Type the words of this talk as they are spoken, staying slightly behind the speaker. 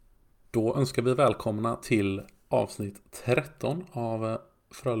Då önskar vi välkomna till avsnitt 13 av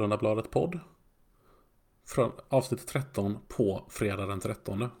Frölundabladet podd. Avsnitt 13 på fredag den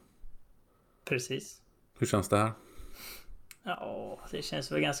 13. Precis. Hur känns det här? Ja, det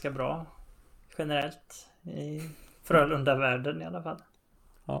känns väl ganska bra generellt i Frölunda-världen i alla fall.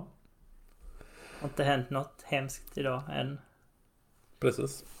 Ja, Har inte hänt något hemskt idag än.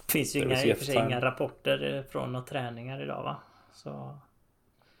 precis. Det finns ju i och för sig inga rapporter från några träningar idag, va? Så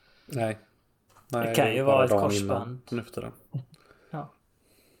Nej, det kan ju bara vara ett dagen korsband. innan, efter det. Ja.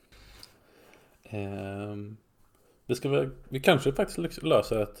 Vi kanske faktiskt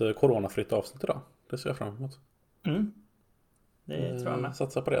löser ett coronafritt avsnitt idag. Det ser jag fram emot. Det tror jag med.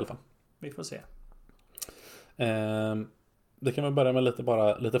 Satsa på det i alla fall. Vi får se. Det kan vi börja med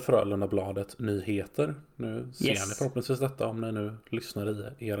lite Frölundabladet nyheter. Nu ser ni förhoppningsvis detta om ni nu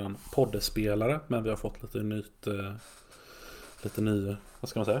lyssnar i eran poddspelare. Men vi har fått lite ny, vad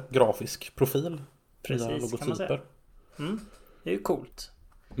ska man säga, grafisk profil. Precis, kan man säga. Det är ju coolt.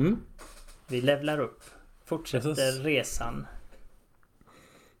 Vi levlar upp. Fortsätter resan.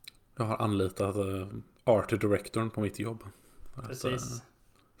 Jag har anlitat art directorn på mitt jobb. Precis.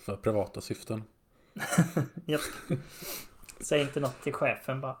 För privata syften. Japp. Säg inte något till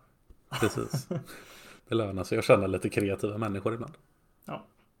chefen bara. Precis. Det lönar sig att känna lite kreativa människor ibland. Ja.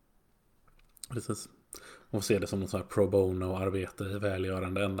 Precis. Och se det som något sånt här pro bono-arbete i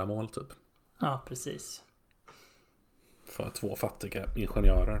välgörande ändamål typ. Ja, precis. För 2 fattiga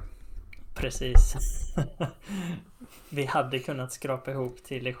ingenjörer. Precis. Vi hade kunnat skrapa ihop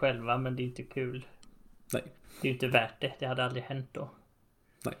till det själva, men det är inte kul. Nej. Det är ju inte värt det. Det hade aldrig hänt då.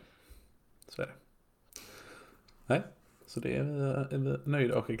 Nej. Så är det. Nej. Så det är vi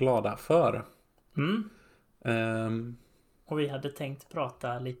nöjda och glada för. Och vi hade tänkt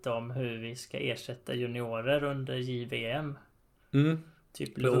prata lite om hur vi ska ersätta juniorer under JVM.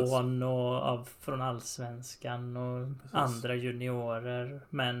 Typ Precis. lån och från allsvenskan och andra juniorer.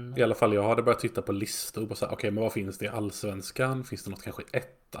 Men i alla fall jag hade börjat titta på listor och så här, okej, men vad finns det i allsvenskan? Finns det något kanske i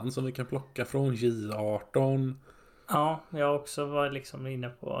ettan som vi kan plocka från J18? Ja, jag också var liksom inne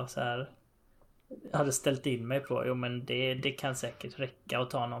på så här. Jag hade ställt in mig på, jo men det kan säkert räcka att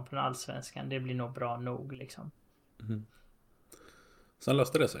ta någon från allsvenskan. Det blir nog bra nog liksom. Sen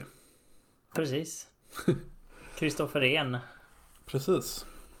löste det sig. Precis. Kristoffer Ehn. Precis.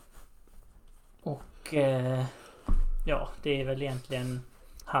 Och ja, det är väl egentligen,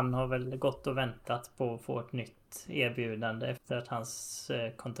 han har väl gått och väntat på att få ett nytt erbjudande efter att hans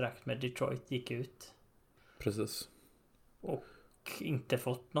kontrakt med Detroit gick ut. Precis. Och inte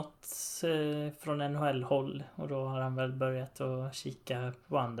fått något från NHL-håll. Och då har han väl börjat att kika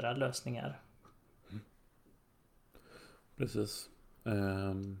på andra lösningar. Precis.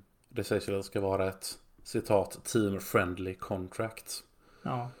 Det sägs ju att det ska vara ett citat team-friendly contract.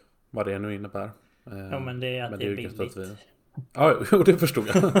 Ja. Vad det nu innebär. Ja, men det är att det är billigt. Ja, jo, det förstod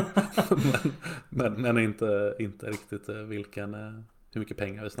jag. men inte riktigt hur mycket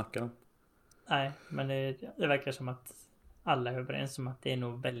pengar vi snackar om. Nej, men det verkar som att alla är överens om att det är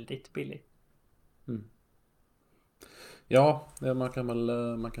nog väldigt billigt. Ja, man kan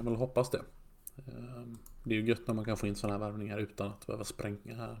väl hoppas det. Det är ju gött när man kan få in sådana här värvningar utan att behöva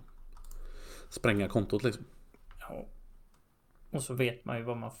spränga kontot liksom. Ja. Och så vet man ju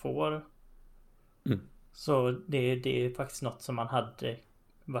vad man får. Så det är faktiskt något som man hade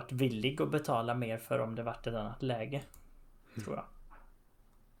varit villig att betala mer för om det varit ett annat läge. Tror jag.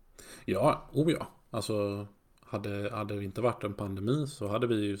 Ja, ja. Alltså hade vi inte varit en pandemi så hade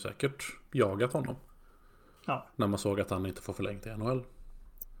vi ju säkert jagat honom. Ja. När man såg att han inte får förlängt i NHL.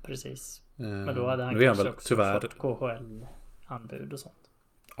 Precis. Men då hade han kanske väl, också fått KHL-anbud och sånt.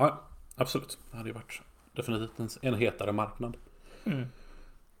 Ja, absolut. Det hade ju varit definitivt en hetare marknad.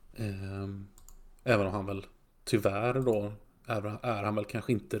 Även om han väl tyvärr då är han väl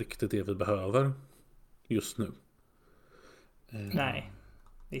kanske inte riktigt det vi behöver just nu. Nej,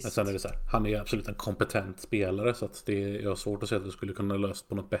 visst. Men sen är det så här, han är absolut en kompetent spelare så att det är svårt att säga att det skulle kunna löst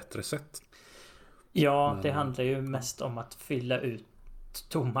på något bättre sätt. Ja, det handlar ju mest om att fylla ut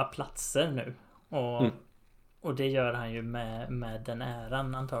tomma platser nu. Och det gör han ju med den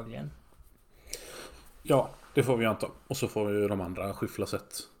äran antagligen. Ja, det får vi anta. Och så får ju de andra skyfflas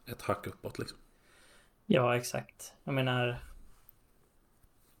ett hack uppåt liksom. Ja, exakt. Jag menar,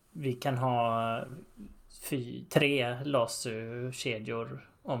 vi kan ha 3 LASU-kedjor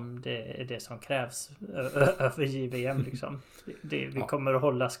om det är det som krävs över JVM liksom. Vi kommer att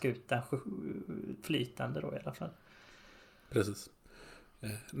hålla skutan flytande då i alla fall. Precis.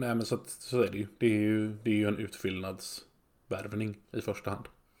 Nej, men så är det ju. Det är ju en utfyllnadsvärvning i första hand.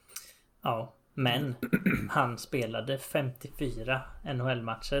 Ja, Men han spelade 54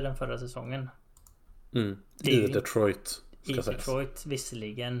 NHL-matcher den förra säsongen. I Detroit. I Detroit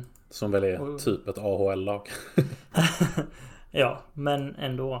visserligen. Som väl är typ ett AHL-lag. Ja, men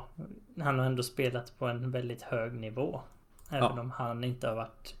ändå. Han har ändå spelat på en väldigt hög nivå. Även om han inte har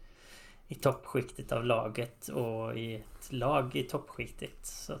varit i toppskiktet av laget och i ett lag i toppskiktet,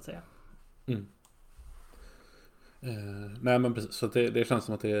 så att säga. Nej, men precis. Så det känns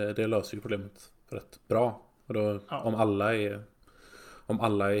som att det löser ju problemet rätt bra. Och då, om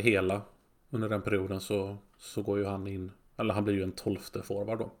alla är hela under den perioden så går ju han in, eller han blir ju en 12:e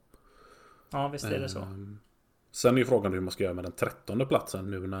forward då. Ja, visst är det så. Sen är ju frågan hur man ska göra med den 13:e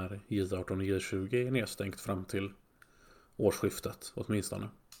platsen nu när J18 och J20 är nedstängt fram till årsskiftet åtminstone.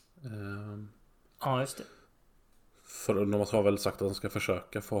 Ja, just det. För de har väl sagt att de ska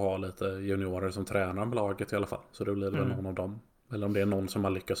försöka få ha lite juniorer som tränar med laget i alla fall. Så det blir väl någon av dem. Eller om det är någon som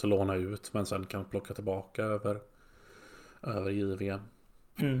man lyckas låna ut men sen kan plocka tillbaka över JVM.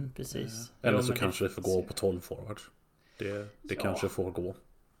 Precis. Eller så kanske det får gå på 12 forwards. Det kanske får gå.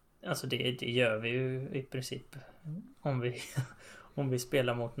 Alltså det gör vi ju i princip. Om vi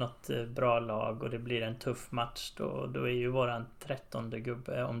spelar mot något bra lag och det blir en tuff match, då är ju våran 13:e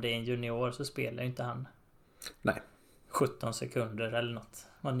gubbe, om det är en junior så spelar ju inte han. Nej. 17 sekunder eller något.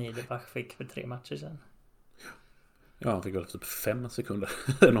 Vad Niederbach fick för 3 matcher sen. Ja, han fick väl typ 5 sekunder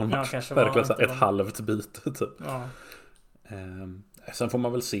i någon match. Verkligen så ett halvt byte typ. Ja. Sen får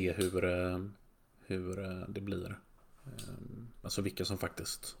man väl se hur det blir. Alltså vilka som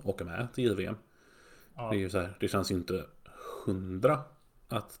faktiskt åker med till JVM. Ja. Det är ju så här, det känns ju inte 100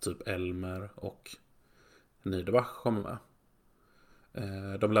 att typ Elmer och Niederbach kommer med.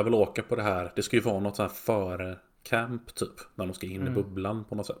 De lär väl åka på det här. Det ska ju vara något så här före camp typ, när de ska in i bubblan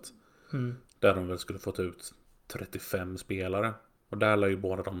på något sätt. Där de väl skulle fått ut 35 spelare. Och där lär ju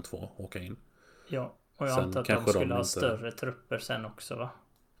båda de två åka in. Ja, och jag antar att de skulle ha större trupper sen också, va?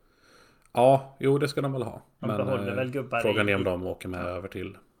 Ja, jo det ska de väl ha. De behåller väl gubbar frågan är om de åker med över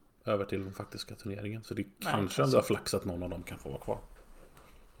till den faktiska turneringen. Så det kanske ändå har flax att någon av dem kan få vara kvar.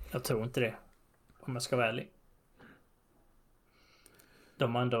 Jag tror inte det, om jag ska vara ärlig.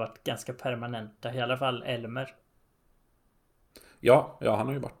 De har ändå varit ganska permanenta, i alla fall Elmer. Ja, han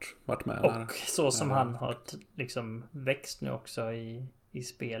har ju varit med. Och så som han har liksom växt nu också i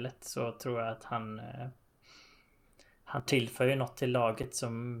spelet, så tror jag att han tillför ju något till laget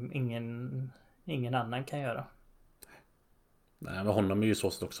som ingen annan kan göra. Nej, men honom är ju så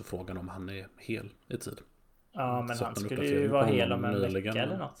också frågan om han är hel i tid. Ja, men han skulle ju vara hel om en vecka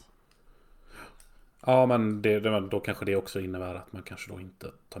eller något. Ja, men då kanske det också innebär att man kanske då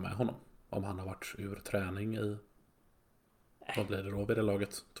inte tar med honom. Om han har varit ur träning i... Vad blir det då vid det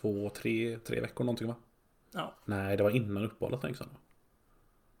laget? 2-3 veckor någonting, va? Ja. Nej, det var innan uppehållet, tänker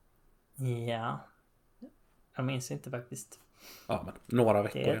jag. Ja. Jag minns inte faktiskt. Ja, men några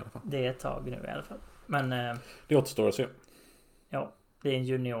veckor i alla fall. Det är ett tag nu i alla fall. Men... det återstår att se. Ja, det är en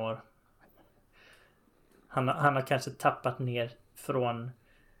junior. Han har kanske tappat ner från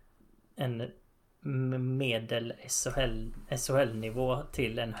en medel SHL-nivå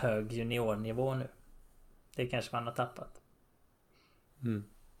till en hög juniornivå nu. Det kanske man har tappat.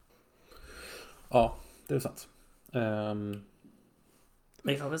 Ja, det är sant.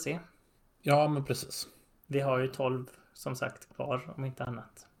 Vi får väl se. Ja, men precis. Vi har ju 12 som sagt kvar, om inte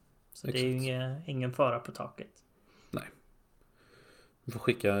annat. Så exakt. Det är ju ingen fara på taket. Nej. Vi får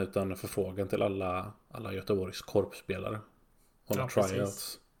skicka ut en förfrågan till alla Göteborgs korpspelare. Hålla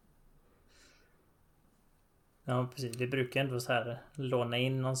tryouts. Ja, precis. Vi brukar ändå så här låna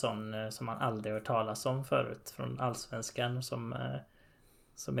in någon sån som man aldrig hört talas om förut från Allsvenskan som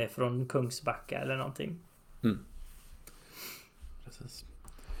är från Kungsbacka eller någonting. Precis.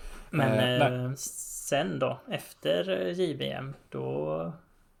 Men sen då, efter JVM, då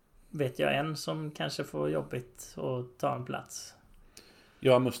vet jag en som kanske får jobbigt att ta en plats.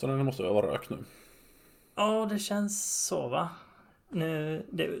 Ja, Mustonen måste vara rök nu. Ja, det känns så, va?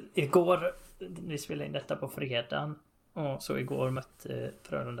 Igår, vi spelade in detta på fredagen, och så igår mötte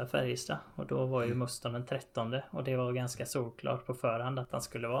Frölunda Färjestad, och då var ju Mustonen 13:e, och det var ganska såklart på förhand att han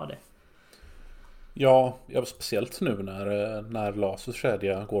skulle vara det. Ja, speciellt nu när Lasus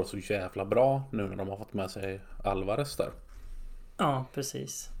kedja går så jävla bra nu när de har fått med sig Alvarez där. Ja,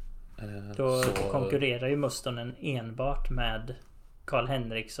 precis. Då konkurrerar ju Mustonen enbart med Karl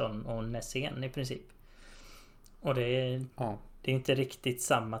Henriksson och Nässén i princip. Och det är inte riktigt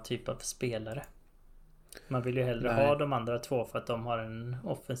samma typ av spelare. Man vill ju hellre ha de andra två för att de har en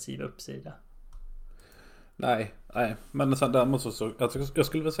offensiv uppsida. Nej. Men sen däremot så jag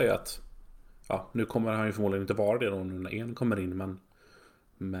skulle väl säga att nu kommer han ju förmodligen inte vara det då nu när en kommer in,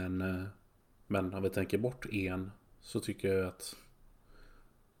 men Men om vi tänker bort en så tycker jag att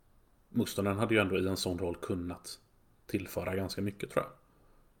Mustonen hade ju ändå i en sån roll kunnat tillföra ganska mycket, tror jag.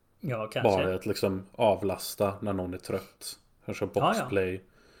 Ja, kanske. Bara att liksom avlasta när någon är trött. Kanske boxplay.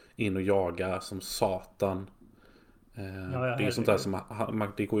 In och jaga som satan. Det är sånt där som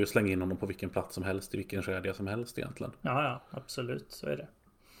det går ju att slänga in honom på vilken plats som helst, i vilken kedja som helst egentligen. Ja, absolut, så är det.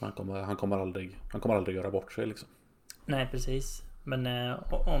 Han kommer aldrig göra bort sig liksom. Nej, precis. Men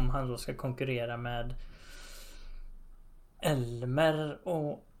om han då ska konkurrera med Elmer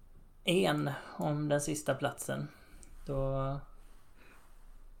och om den sista platsen, då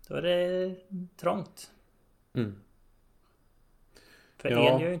är det trångt. För En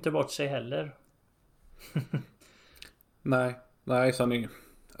gör ju inte bort sig heller. Nej, sanning.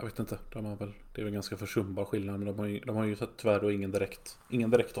 Jag vet inte. Det är väl ganska försumbar skillnad. Men de har ju tyvärr då ingen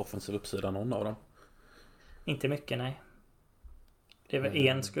direkt offensiv uppsida, någon av dem. Inte mycket, nej. Det är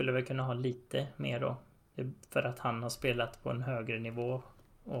väl skulle väl kunna ha lite mer då. För att han har spelat på en högre nivå.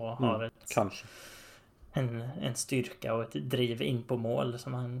 Och har kanske en styrka och ett driv in på mål,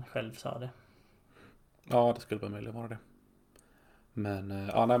 som han själv sa det. Ja, det skulle vara möjligt vara det. Men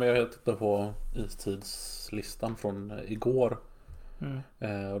men jag tittar på istidslistan från igår.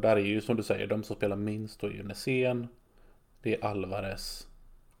 Och där är ju, som du säger, de som spelar minst då är ju Nässén, det är Alvarez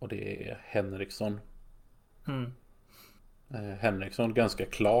och det är Henriksson. Henriksson ganska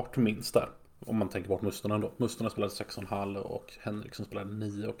klart minst där. Om man tänker bort Mustonen då. Mustonen spelade 6,5 och Henriksson spelade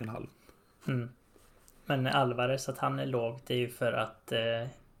 9,5. Men Alvarez, att han är låg, det är ju för att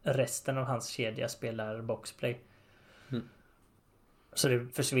resten av hans kedja spelar boxplay. Så det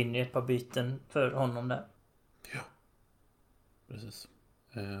försvinner ju ett par byten för honom där. Ja, precis.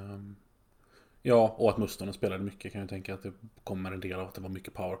 Ja, och att Mustonen spelade mycket, kan jag tänka att det kommer en del av att det var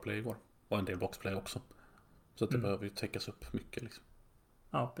mycket powerplay igår. Och en del boxplay också. Så att det behöver ju täckas upp mycket liksom.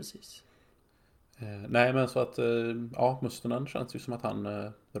 Ja, precis. Nej, men så att Mustonen känns ju som att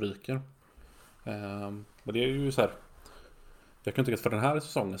han ryker. Och det är ju så här. Jag kan tycka att för den här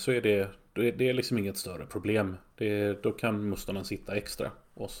säsongen så är det är liksom inget större problem. Då kan Mustonen sitta extra.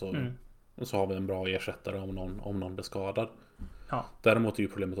 Och så har vi en bra ersättare om någon blir skadad. Ja. Däremot är ju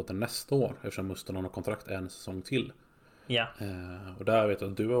problemet att nästa år, eftersom Mustonen har kontrakt en säsong till. Ja. Och där vet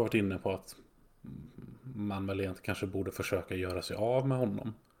jag att du har varit inne på att man väl egentligen kanske borde försöka göra sig av med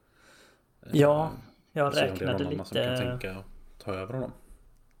honom. Ja, jag räknade lite. Det är någon lite. som kan tänka ta över honom.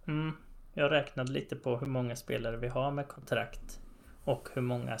 Jag räknade lite på hur många spelare vi har med kontrakt och hur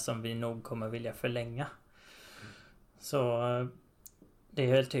många som vi nog kommer vilja förlänga. Så det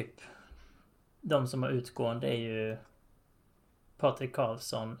är väl typ de som har utgående är ju Patrik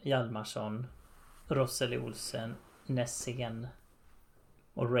Karlsson, Hjalmarsson, Rosseli Olsen, Nässén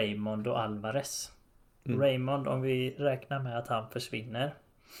och Raymond och Alvarez. Raymond, om vi räknar med att han försvinner.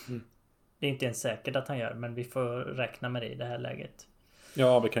 Det är inte ens säkert att han gör, men vi får räkna med det i det här läget.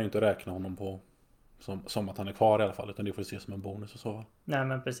 Ja, vi kan ju inte räkna honom på som att han är kvar i alla fall, utan det får ses som en bonus och så. Nej,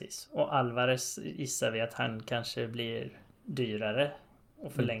 men precis. Och Alvarez gissar vi att han kanske blir dyrare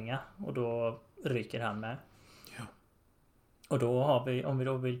att förlänga och då ryker han med. Ja. Och då har vi, om vi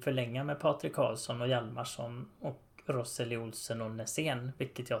då vill förlänga med Patrik Karlsson och Hjalmarsson och Rosseli Olsen och Nässén,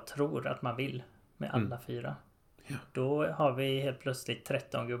 vilket jag tror att man vill med alla fyra. Ja. Då har vi helt plötsligt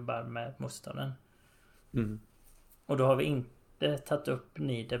 13 gubbar med Mustonen. Och då har vi inte tagit upp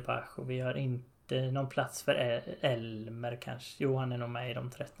Niederbach och vi har inte någon plats för Elmer kanske. Jo, han är nog med i de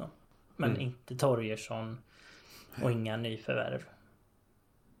 13. Men inte Torgersson och inga nyförvärv.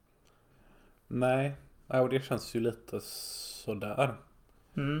 Nej, och det känns ju lite sådär.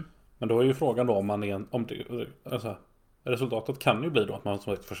 Men då är ju frågan då om resultatet kan ju bli då att man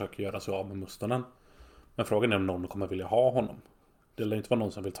som sagt försöker göra sig av med Mustonen. Men frågan är om någon kommer vilja ha honom. Det lär inte vara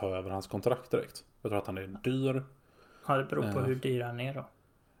någon som vill ta över hans kontrakt direkt. Jag tror att han är dyr. Ja, det beror på hur dyr han är då.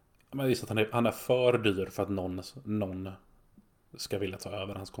 Men jag gissar att han är för dyr för att någon ska vilja ta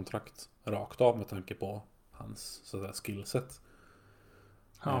över hans kontrakt rakt av med tanke på hans sådär skillset.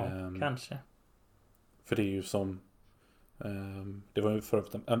 Ja, kanske. För det är ju som det var ju för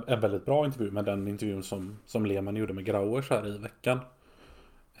en väldigt bra intervju, men den intervjun som Lehmann gjorde med Grauers här i veckan.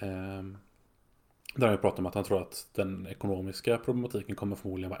 Där han pratar om att han tror att den ekonomiska problematiken kommer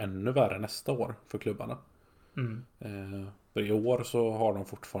förmodligen vara ännu värre nästa år för klubbarna. För i år så har de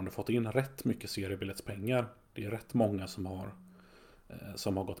fortfarande fått in rätt mycket seriebiljettspengar. Det är rätt många som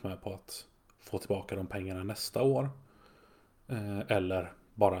har gått med på att få tillbaka de pengarna nästa år. Eller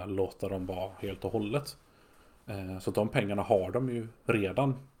bara låta dem vara helt och hållet. Så de pengarna har de ju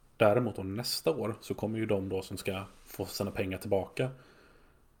redan. Däremot om nästa år så kommer ju de då som ska få sina pengar tillbaka.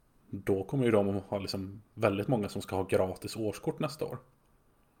 Då kommer ju de ha liksom väldigt många som ska ha gratis årskort nästa år.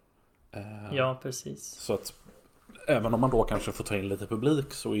 Ja, precis. Så att även om man då kanske får ta in lite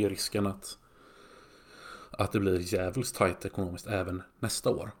publik så är risken att det blir jävligt tajt ekonomiskt även nästa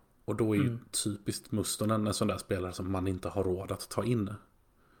år. Och då är ju typiskt Mustonen en sån där spelare som man inte har råd att ta in.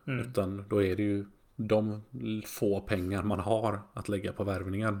 Utan då är det ju de få pengar man har att lägga på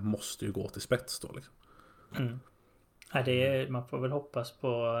värvningen måste ju gå till spets då liksom. Ja, man får väl hoppas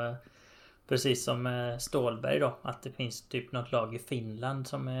på, precis som Stålberg då, att det finns typ något lag i Finland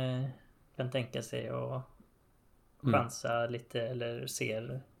som kan tänka sig att chansa lite eller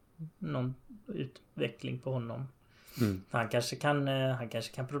ser någon utveckling på honom. Han kanske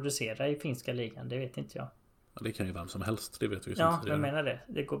kan producera i finska ligan, det vet inte jag. Ja, det kan ju vem som helst, det vet vi ju. Ja, jag menar det.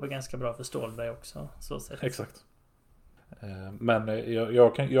 Det går väl ganska bra för Stålberg också. Så sett. Exakt. Men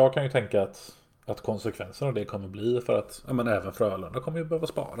jag kan ju tänka att konsekvenserna av det kommer bli för att men även Frölunda kommer ju behöva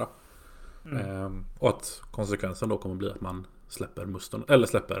spara. Och att konsekvensen då kommer bli att man släpper Muston eller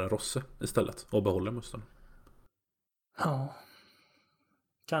släpper Rosse istället och behåller Muston. Ja.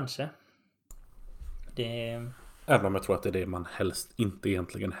 Kanske. Även om jag tror att det är det man inte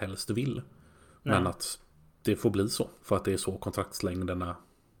egentligen helst vill. Nej. Men att det får bli så. För att det är så kontraktslängderna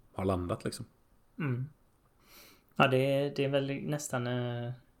har landat liksom. Ja, det är väl nästan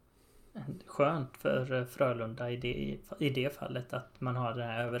skönt för Frölunda i det fallet att man har den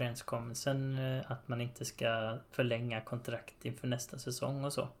här överenskommelsen att man inte ska förlänga kontrakt inför nästa säsong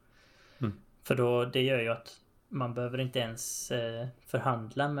och så. För då, det gör ju att man behöver inte ens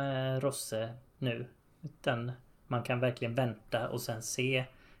förhandla med Rosse nu, utan man kan verkligen vänta och sen se,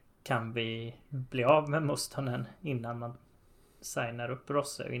 kan vi bli av med Mustonen innan man signar upp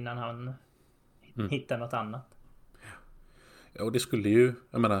Rosse och innan han hittar något annat. Ja, och det skulle ju,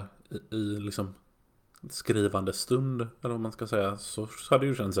 jag menar, i liksom skrivande stund, eller vad man ska säga, så hade det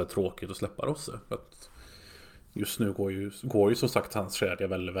ju känts så här tråkigt att släppa Rosse. För att just nu går ju som sagt hans kedja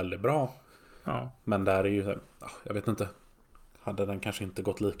väldigt, väldigt bra. Ja. Men där är ju, jag vet inte, hade den kanske inte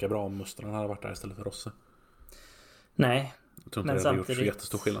gått lika bra om Mustonen hade varit där istället för Rosse. Nej, jag tror inte det hade gjort så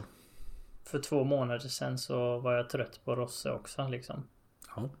jättestor skillnad. För 2 månader sedan så var jag trött på Rosse också liksom.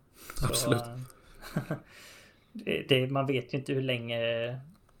 Ja, absolut. Man vet ju inte hur länge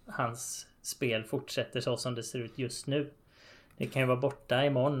hans spel fortsätter så som det ser ut just nu. Det kan ju vara borta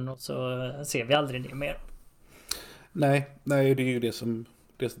imorgon och så ser vi aldrig det mer. Nej, det är ju det som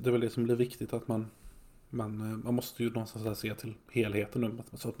det är väl det som blir viktigt, att man måste ju någonstans se till helheten nu,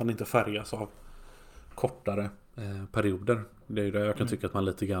 så att man inte färgas av kortare perioder. Det är ju där jag kan tycka att man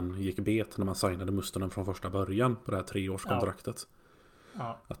lite grann gick bet när man signade Mustonen från första början på det här 3-årskontraktet.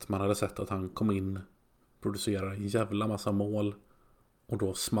 Ja. Att man hade sett att han kom in, producerar en jävla massa mål och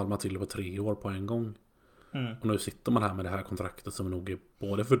då small man till på 3 år på en gång. Och nu sitter man här med det här kontraktet som nog är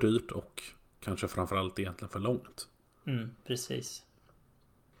både för dyrt och kanske framförallt egentligen för långt. Precis.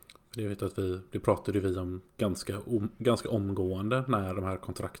 Det vet att det pratade vi om ganska omgående när de här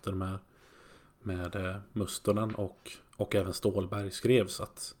kontrakten med Mustonen och även Stålberg skrevs,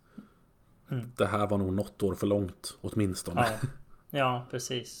 att det här var nog något år för långt åtminstone. Ja,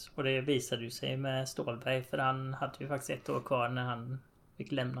 precis. Och det visade ju sig med Stålberg, för han hade ju faktiskt 1 år kvar när han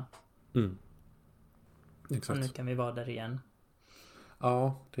fick lämna. Exakt. Och nu kan vi vara där igen.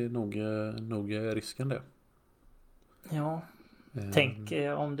 Ja, det är nog risken det. Ja. Tänk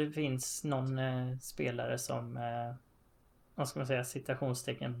om det finns någon spelare som vad ska man säga,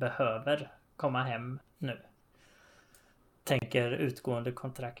 citationstecken, behöver komma hem nu. Tänker utgående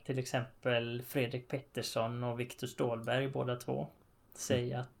kontrakt, till exempel Fredrik Pettersson och Viktor Stålberg, båda två.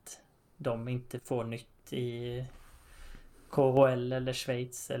 Säg att de inte får nytt i KHL eller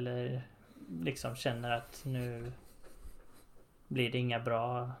Schweiz, eller liksom känner att nu blir det inga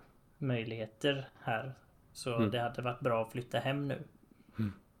bra möjligheter här. Så det hade varit bra att flytta hem nu.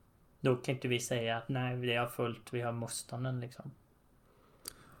 Då kan inte vi säga att nej, vi har fullt, vi har Mustonen liksom.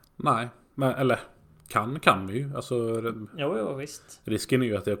 Nej, men eller kan vi ju. Alltså, jo, visst. Risken är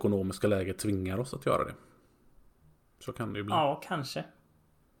ju att det ekonomiska läget tvingar oss att göra det. Så kan det ju bli. Ja, kanske.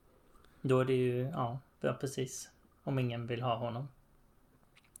 Då är det ju, ja precis. Om ingen vill ha honom.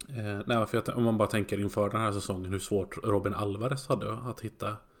 Nej, för om man bara tänker inför den här säsongen hur svårt Robin Alvarez hade att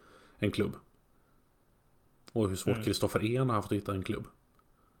hitta en klubb. Och hur svårt Kristoffer Ehn har haft att hitta en klubb.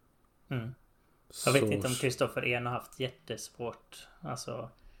 Jag vet inte om Kristoffer Ehn har haft jättesvårt. Alltså,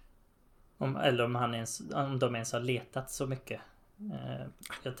 om de ens har letat så mycket.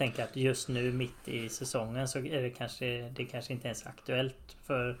 Jag tänker att just nu mitt i säsongen så är det kanske inte ens aktuellt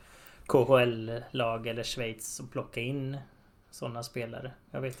för KHL-lag eller Schweiz att plocka in sådana spelare.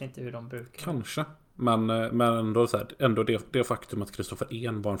 Jag vet inte hur de brukar. Kanske. Men ändå, så här, ändå det faktum att Kristoffer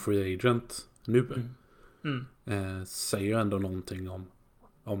Ehn var en free agent nu säger ju ändå någonting om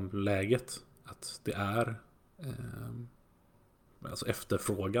om läget. Att det är alltså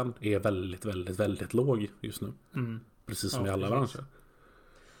efterfrågan är väldigt, väldigt, väldigt låg just nu. Precis som i alla branscher.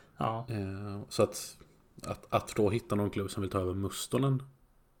 Ja. Så att då hitta någon klubb som vill ta över Mustonen,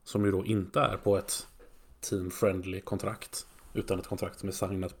 som ju då inte är på ett team-friendly kontrakt, utan ett kontrakt som är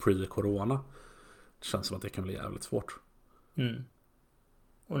signat pre-corona. Det känns som att det kan bli jävligt svårt.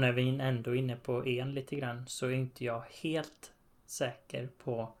 Och när vi ändå är inne på lite grann, så är inte jag helt säker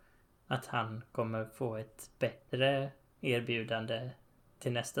på att han kommer få ett bättre erbjudande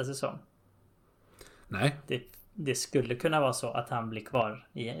till nästa säsong. Nej. Det skulle kunna vara så att han blir kvar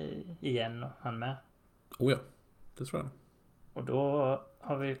igen, han med. Oh ja, det tror jag. Och då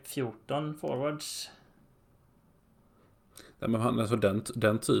har vi 14 forwards. Nej, men alltså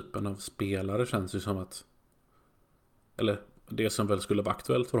den typen av spelare känns ju som att, eller det som väl skulle vara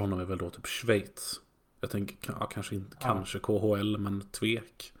aktuellt för honom är väl då typ Schweiz. Jag tänker kanske inte kanske KHL, men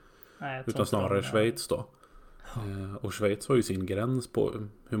tvek. Nej, utan snarare Schweiz då. Och Schweiz har ju sin gräns på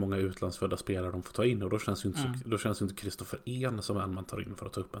hur många utlandsfödda spelare de får ta in. Och då känns ju inte Kristoffer En som en man tar in för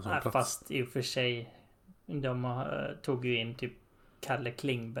att ta upp en sån plats. Fast i och för sig, de tog ju in typ Kalle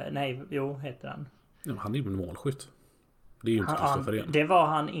Klingberg. Nej, jo, heter han. Ja, han är ju en målskytt. Det är ju inte Kristoffer En. Det var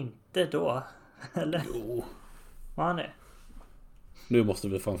han inte då, eller? Jo. Var han det? Nu måste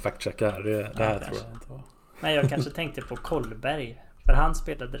vi få en fact-checka här. Det här tror jag inte var. Nej, jag kanske tänkte på Kollberg. För han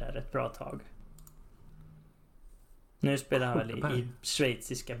spelade där ett bra tag. Nu spelar han väl i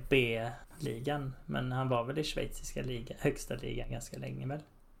schweiziska B-ligan. Men han var väl i schweiziska högsta ligan ganska länge väl?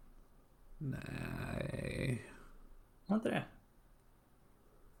 Nej. Var inte det?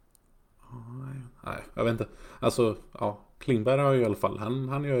 Nej, jag vet inte. Alltså, ja. Klingberg har ju i alla fall,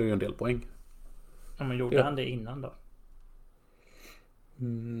 han gör ju en del poäng. Ja, men gjorde han det innan då?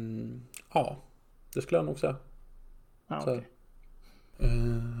 Ja, det skulle jag nog säga. Ja, okej.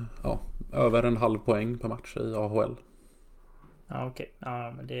 Över en halv poäng per match i AHL. Ja, okej.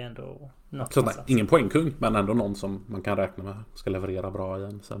 Ja, men det är ändå något. Så nej, ingen poängkung, men ändå någon som man kan räkna med ska leverera bra i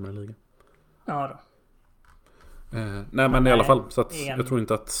en sämre liga. Ja då. Nej, men i alla fall, så att jag tror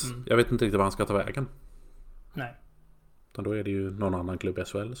inte att jag vet inte riktigt vad han ska ta vägen. Nej. Utan då är det ju någon annan klubb i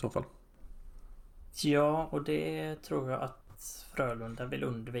SHL i så fall. Ja, och det tror jag att Frölunda vill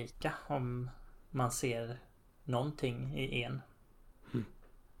undvika om man ser någonting i en.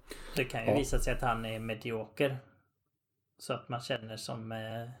 Det kan ju visa sig att han är medioker. Så att man känner som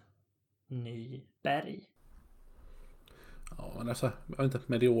Nyberg. Ja, men alltså, jag vet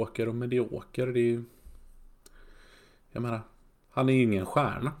inte, medioker, det är ju... Jag menar, han är ju ingen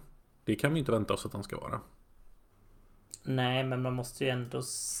stjärna. Det kan vi inte vänta oss att han ska vara. Nej, men man måste ju ändå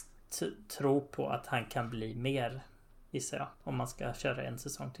tro på att han kan bli mer, gissar jag, om man ska köra en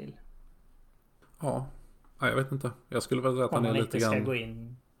säsong till. Ja, jag vet inte. Jag skulle väl säga att han är lite grann... gå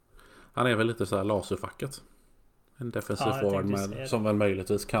in... Han är väl lite så här laserfacket. En defensiv forward som väl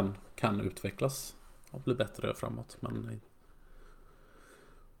möjligtvis kan utvecklas och bli bättre framåt.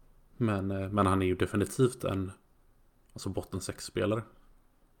 Men han är ju definitivt en botten 6-spelare.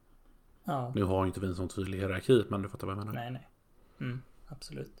 Ja. Nu har inte vi en sån tydlig hierarki, men du fattar vad jag menar. Nej.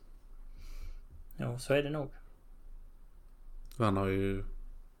 Absolut. Jo, så är det nog. Han har ju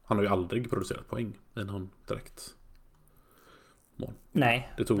aldrig producerat poäng i någon direkt mål.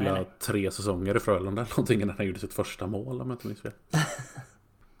 Nej. Det tog 3 säsonger i Frölunda eller någonting innan han gjorde sitt första mål, om jag inte minns fel.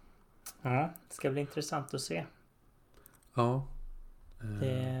 Ja, det ska bli intressant att se. Ja.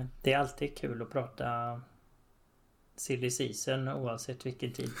 Det är alltid kul att prata silly season oavsett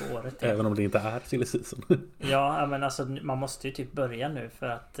vilken tid på året det är. Även om det inte är silly season. Ja, men alltså man måste ju typ börja nu för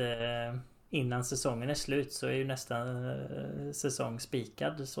att innan säsongen är slut så är ju nästa säsong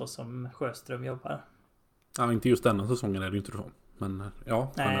spikad så som Sjöström jobbar. Ja, inte just denna säsongen är det ju inte så. Men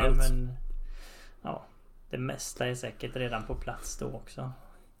ja, nej, men ja, det mesta är säkert redan på plats då också.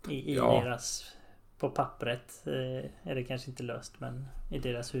 I deras, på pappret är det kanske inte löst, men i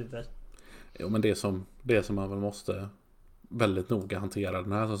deras huvud. Jo, men det som man väl måste väldigt noga hantera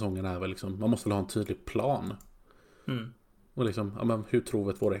den här säsongen är väl liksom, man måste väl ha en tydlig plan. Och liksom, men hur tror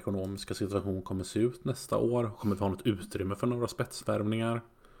vi att vår ekonomiska situation kommer se ut nästa år? Kommer vi ha något utrymme för några spetsvärvningar?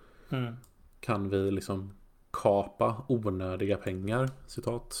 Kan vi liksom kapa onödiga pengar,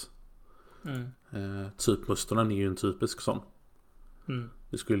 citat. Typ Mustonen är ju en typisk sån.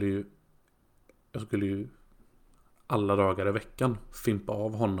 Jag skulle ju alla dagar i veckan fimpa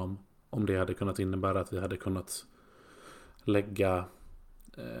av honom om det hade kunnat innebära att vi hade kunnat lägga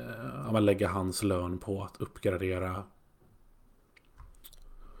hans lön på att uppgradera.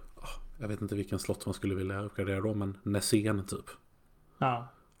 Jag vet inte vilken slott man skulle vilja uppgradera då, men Nässén typ. Ja.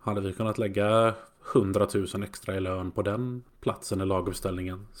 Hade vi kunnat lägga 100 000 extra i lön på den platsen i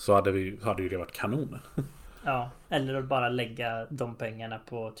laguppställningen så hade ju det varit kanon. Ja, eller att bara lägga de pengarna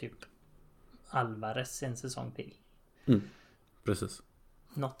på typ Alvarez en säsong till. Precis.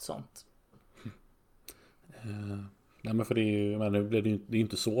 Något sånt. Nej, men för det är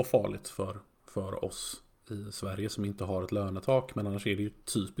inte så farligt för oss i Sverige som inte har ett lönetak, men annars är det ju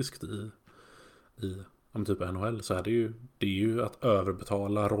typiskt i om typ NHL så är det är ju att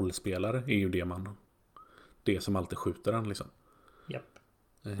överbetala rollspelare är ju det som alltid skjuter den liksom. Japp.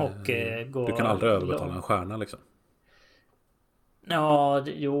 Och du kan aldrig överbetala en stjärna liksom. Ja,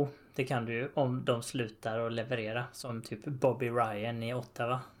 jo, det kan du ju om de slutar att leverera som typ Bobby Ryan i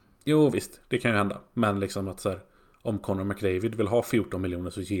Ottawa. Jo visst, det kan ju hända. Men liksom att så här, om Connor McDavid vill ha 14 miljoner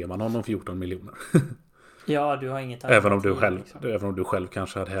så ger man honom 14 miljoner. Ja, du har inget annat. Även om du själv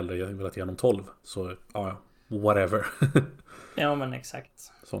kanske hade hellre velat ge honom 12. Så ja, whatever. Ja, men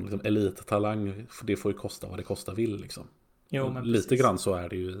exakt. Sån liksom elittalang, för det får ju kosta vad det kostar vill liksom. Jo, men lite grann så är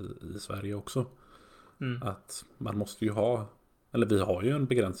det ju i Sverige också. Att man måste ju ha, eller vi har ju en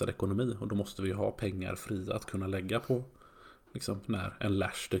begränsad ekonomi och då måste vi ha pengar fria att kunna lägga på liksom när en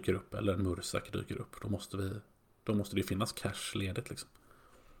Lash dyker upp eller en Mursak dyker upp. Då måste det finnas cash ledigt liksom.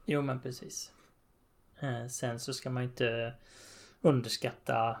 Jo, men precis. Sen så ska man inte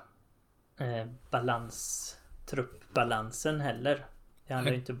underskatta truppbalansen heller. Det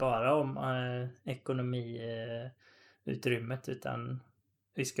handlar inte bara om ekonomiutrymmet utan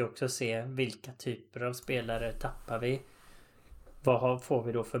vi ska också se vilka typer av spelare tappar vi. Vad får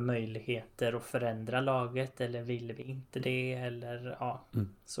vi då för möjligheter att förändra laget eller vill vi inte det eller ja,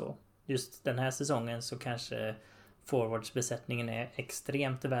 så. Just den här säsongen så kanske forwardsbesättningen är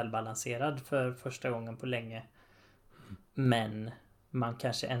extremt välbalanserad för första gången på länge. Men man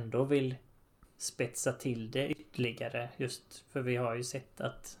kanske ändå vill spetsa till det ytterligare just för vi har ju sett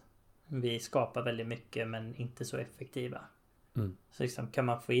att vi skapar väldigt mycket men inte så effektiva. Så liksom, kan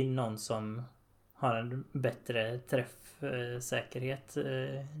man få in någon som har en bättre träffsäkerhet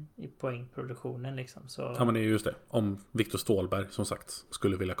i poängproduktionen liksom, så... Ja, men det är just det. Om Viktor Ståhlberg som sagt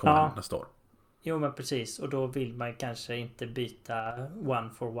skulle vilja komma in nästa år. Jo, men precis. Och då vill man kanske inte byta one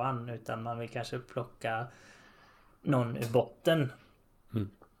for one utan man vill kanske plocka någon i botten.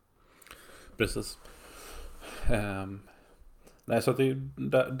 Precis. Nej, så att det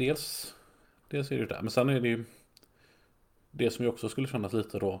är dels är det där. Men sen är det ju det som ju också skulle kännas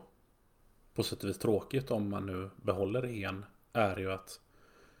lite då på sätt och vis tråkigt om man nu behåller en är ju att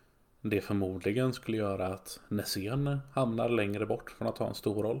det förmodligen skulle göra att Nässén hamnar längre bort från att ha en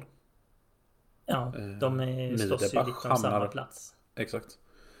stor roll. Ja, de slåss ju lite om samma plats. Exakt.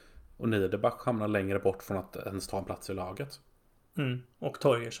 Och Niederbach hamnar längre bort från att ens ta en plats i laget. Och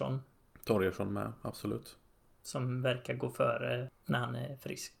Torgersson med, absolut. Som verkar gå före när han är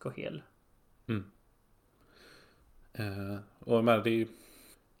frisk och hel. Och men det är ju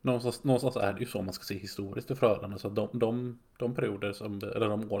någonstans är det ju så man ska se historiskt i Frölunda. Så att de perioder eller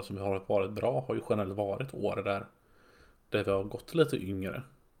de år som vi har varit bra har ju generellt varit år där vi har gått lite yngre.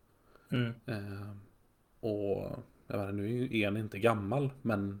 Och jag menar, nu är ju en inte gammal,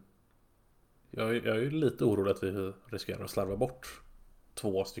 men jag är ju lite orolig att vi riskerar att slarva bort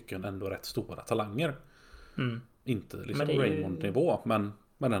 2 stycken ändå rätt stora talanger. Inte liksom Raymond-nivå, men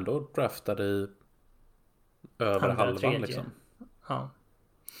ändå draftade i över halvan liksom. Ja.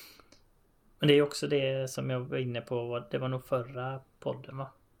 Men det är också det som jag var inne på. Det var nog förra podden,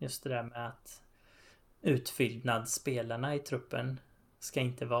 va? Just det där med att utfyllnadsspelarna i truppen ska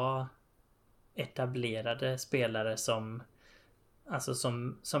inte vara etablerade spelare som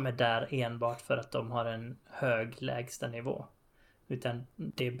är där enbart för att de har en hög lägsta nivå. Utan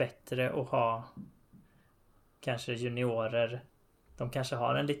det är bättre att ha kanske juniorer. De kanske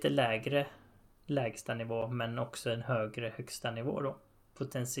har en lite lägre lägsta nivå men också en högre högsta nivå då.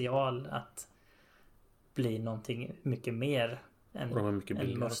 Potential att bli någonting mycket mer än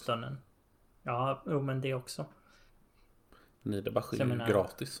motståndaren. Ja, men det också. Niederbach är ju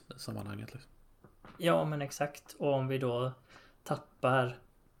gratis i sammanhanget liksom. Ja, men exakt. Och om vi då tappar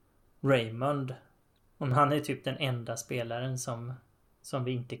Raymond, om han är typ den enda spelaren som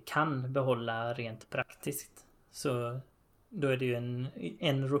vi inte kan behålla rent praktiskt, så då är det ju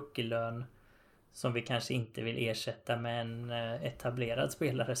en rookie-lön som vi kanske inte vill ersätta med en etablerad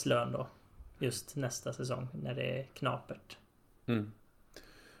spelares lön då. Just nästa säsong när det är knapert.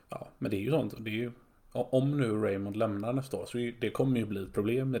 Ja, men det är ju sånt. Det är ju, om nu Raymond lämnar nästa år så det kommer ju bli ett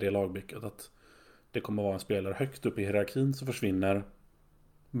problem med det lagbygget. Att det kommer vara en spelare högt upp i hierarkin som försvinner,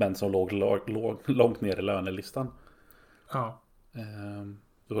 men som låg långt ner i lönelistan. Ja.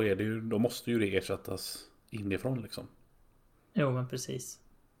 Då måste ju det ersättas inifrån liksom. Jo, men precis.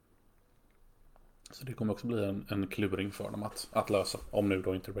 Så det kommer också bli en kluring för dem att lösa. Om nu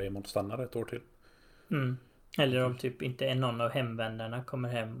då inte Raymond stannar ett år till. Eller om typ inte någon av hemvändarna kommer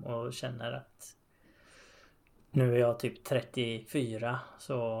hem och känner att nu är jag typ 34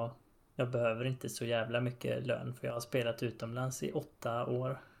 så jag behöver inte så jävla mycket lön för jag har spelat utomlands i 8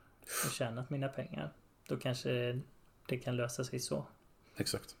 år och tjänat mina pengar. Då kanske det kan lösa sig så.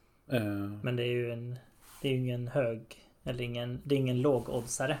 Exakt. Men det är ju ingen hög eller det är ingen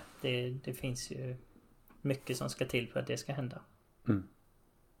lågoddsare. Det finns ju mycket som ska till för att det ska hända.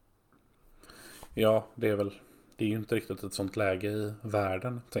 Ja, det är ju inte riktigt ett sånt läge i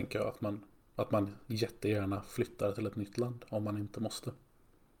världen, tänker jag, att man jättegärna flyttar till ett nytt land om man inte måste.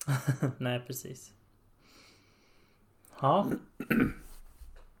 Nej, precis. Ja.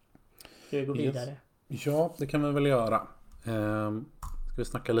 Ska vi gå vidare? Ja, det kan vi väl göra. Ska vi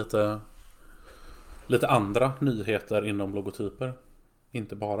snacka lite andra nyheter inom logotyper?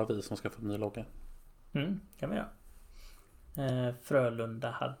 Inte bara vi som ska få ny logga. Kan vi göra.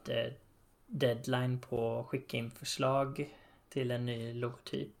 Frölunda hade deadline på att skicka in förslag till en ny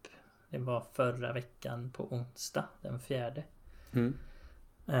logotyp. Det var förra veckan på onsdag, den 4.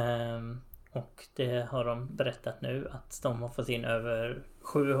 Och det har de berättat nu att de har fått in över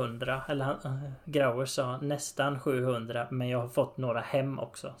 700. Eller Grauer sa nästan 700, men jag har fått några hem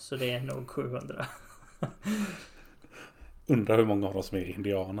också. Så det är nog 700. Undrar hur många av dem som är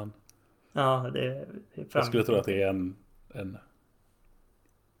indianen. Ja, det jag skulle tro att det är en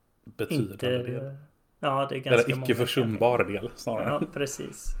betydande del. Ja, det är ganska eller icke försumbar del snarare. Ja,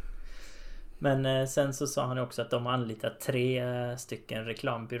 precis. Men sen så sa han också att de har anlitat 3 stycken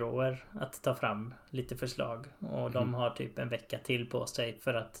reklambyråer att ta fram lite förslag. Och de har typ en vecka till på sig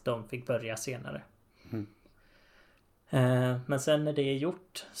för att de fick börja senare. Men sen när det är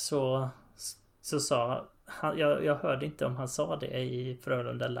gjort så sa han, jag hörde inte om han sa det i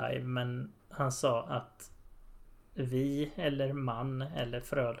Frölunda Live, men han sa att vi eller man eller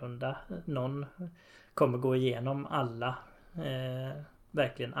Frölunda, någon kommer gå igenom alla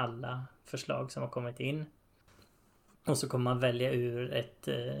verkligen alla förslag som har kommit in. Och så kommer man välja ur ett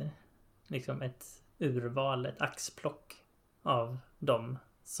urval, ett axplock av dem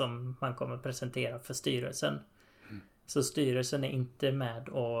som man kommer presentera för styrelsen. Så styrelsen är inte med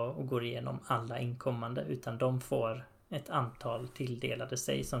och går igenom alla inkommande, utan de får ett antal tilldelade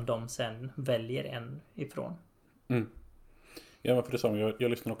sig som de sen väljer en ifrån. Ja, men för det sa jag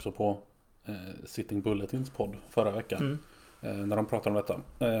lyssnade också på Sitting Bulletins podd förra veckan. När de pratade om detta.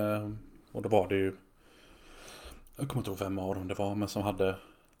 Och då var det ju, jag kommer inte ihåg vem av dem det var, men som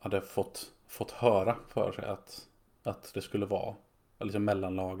hade fått höra för sig att det skulle vara, liksom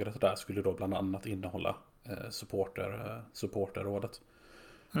mellanlagret där skulle då bland annat innehålla supporterrådet.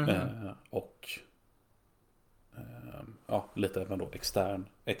 Och lite även då extern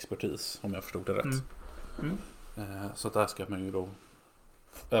expertis, om jag förstod det rätt. Så där ska man ju då,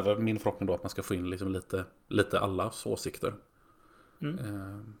 även min förhoppning då, att man ska få in liksom lite allas åsikter.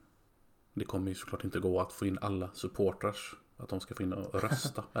 Det kommer ju såklart inte gå att få in alla supporters, att de ska få in och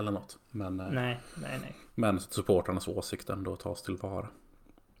rösta eller något. Men, nej. Men supporternas åsikter då tas tillvara.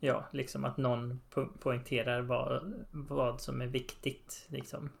 Ja, liksom att någon poängterar vad som är viktigt.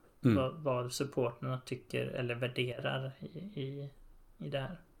 Liksom. Vad supporterna tycker eller värderar i det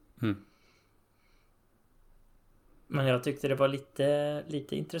här. Men jag tyckte det var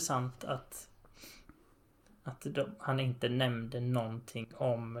lite intressant att han inte nämnde någonting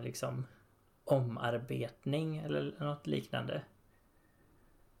om liksom omarbetning eller något liknande.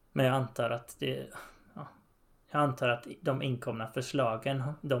 Men jag antar att de inkomna förslagen,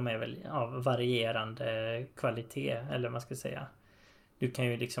 de är väl av varierande kvalitet, eller vad man ska säga. Du kan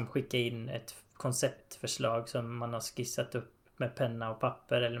ju liksom skicka in ett konceptförslag som man har skissat upp med penna och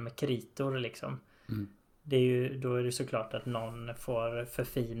papper eller med kritor liksom. Det är ju, då är det såklart att någon får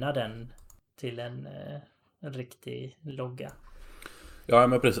förfina den till en riktig logga. Ja,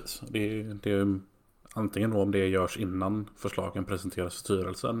 men precis. Det är antingen då om det görs innan förslagen presenteras för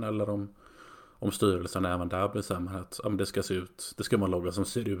styrelsen, eller om styrelsen även där bestämmer att det ska se ut, det ska vara en logga som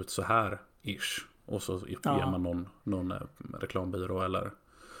ser ut så här ish. Och så ger man någon reklambyrå eller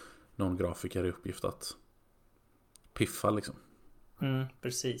någon grafiker i uppgift att piffa liksom.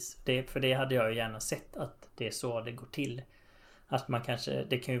 Precis. För det hade jag gärna sett, att det är så det går till. Att man kanske,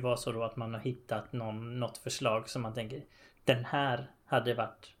 det kan ju vara så då att man har hittat något förslag som man tänker, den här hade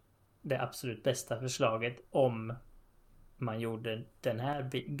varit det absolut bästa förslaget om man gjorde den här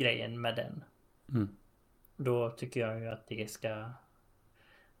grejen med den. Då tycker jag ju att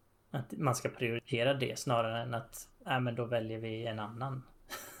att man ska prioritera det snarare än att men då väljer vi en annan.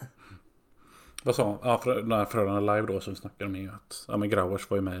 Vad sa han? Ja, när Frölunda live då som vi snackade om är ju att men Grauers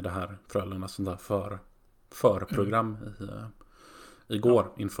var ju med i det här Frölunda sånt där förprogram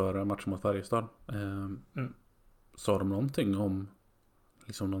igår inför matchen mot Färjestad. Sa de någonting om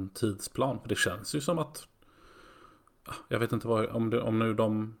liksom någon tidsplan? För det känns ju som att jag vet inte om nu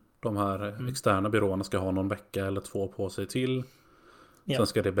de här externa byråerna ska ha någon vecka eller 2 på sig till. Ja. Sen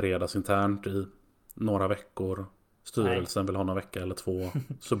ska det beredas internt i några veckor. Styrelsen vill ha någon vecka eller 2.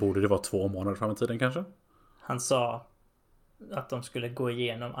 Så borde det vara 2 månader fram i tiden kanske. Han sa att de skulle gå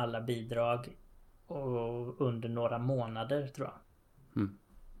igenom alla bidrag och under några månader tror jag.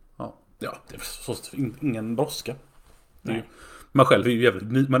 Ja, det är så ingen brådska. Man själv är ju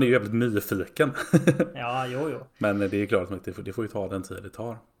jävligt nyfiken. Ja, jo. Men det är klart att det får ju ta den tid det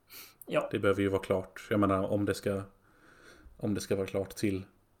tar. Ja. Det behöver ju vara klart. Jag menar om det ska vara klart till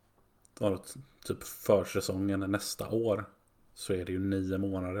typ försäsongen nästa år så är det ju 9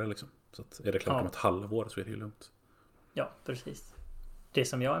 månader liksom. Så att är det klart om ett halvår så är det ju lugnt. Ja, precis. Det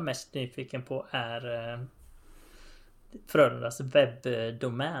som jag är mest nyfiken på är Frölundas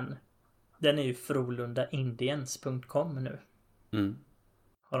webbdomän. Den är ju frolundaindiens.com nu.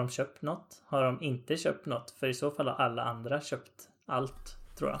 Har de köpt något? Har de inte köpt något? För i så fall har alla andra köpt allt,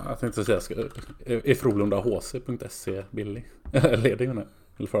 tror jag. Jag tänkte säga, är frolundahc.se billig? Ledig nu?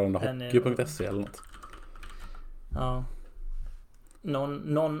 Eller frolundahockey.se eller något? Ja.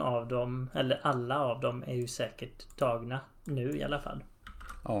 Någon av dem, eller alla av dem är ju säkert tagna nu i alla fall.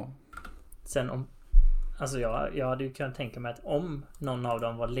 Ja. Sen alltså jag hade ju kunnat tänka mig att om någon av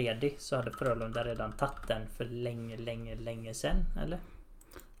dem var ledig så hade Frölunda redan tagit den för länge sedan, eller?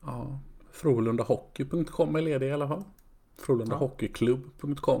 Ja, frolundahockey.com är ledig i alla fall.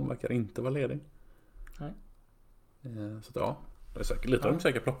 Frolundahockeyklubb.com verkar inte vara ledig. Nej. Så ja, det är säkert lite har de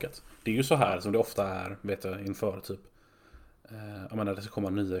säkert plockat. Det är ju så här som det ofta är, vet jag, inför typ jag menar det ska komma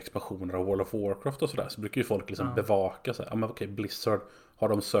nya expansioner av World of Warcraft och sådär, så brukar ju folk liksom bevaka så här, men okej, Blizzard, har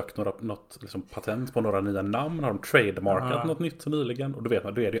de sökt något liksom patent på några nya namn, har de trademarkat något nytt nyligen, och då vet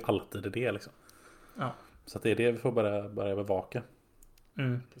man, då är det ju alltid det liksom. Ja. Så att det är det vi får börja bevaka.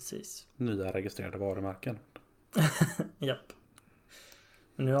 Precis. Nya registrerade varumärken. Japp.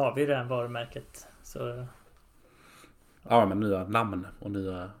 Nu har vi det här varumärket så ja, men nya namn och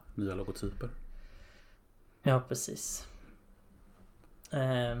nya logotyper. Ja, precis.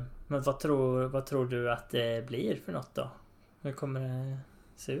 Men vad tror du att det blir för något då? Hur kommer det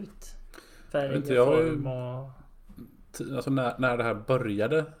se ut? Färg, form och... Alltså när det här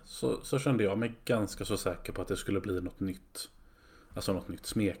började så kände jag mig ganska så säker på att det skulle bli något nytt. Alltså något nytt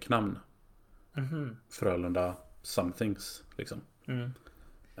smeknamn. Frölunda somethings liksom.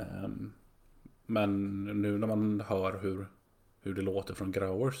 Men nu när man hör hur det låter från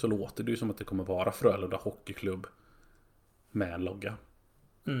Grauers så låter det ju som att det kommer vara Frölunda Hockeyklubb med en logga.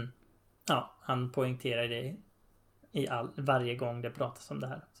 Ja, han poängterar det varje gång det pratas om det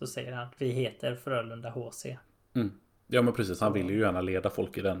här. Så säger han att vi heter Frölunda HC. Ja, men precis. Han vill ju gärna leda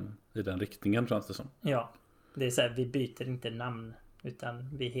folk i den riktningen, känns det som. Ja, det är så här, vi byter inte namn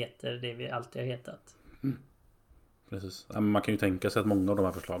utan vi heter det vi alltid har hetat. Precis. Ja, man kan ju tänka sig att många av de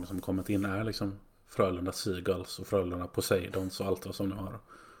här förslagen som kommit in är liksom Frölunda Seagulls och Frölunda Poseidons och allt vad som nu har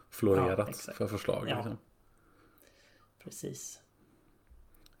florerat för förslag. Ja. Liksom. Precis.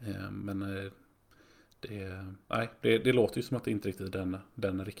 Men det låter ju som att det inte riktigt är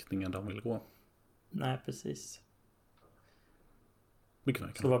den riktningen de vill gå. Nej, precis.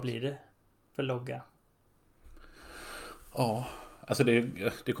 Så vad blir det för logga? Ja, alltså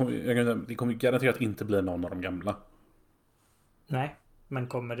det kommer garanterat inte bli någon av de gamla. Nej, men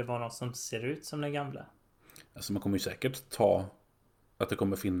kommer det vara något som ser ut som den gamla? Alltså man kommer ju säkert att det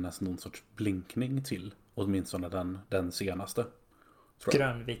kommer finnas någon sorts blinkning till åtminstone den senaste.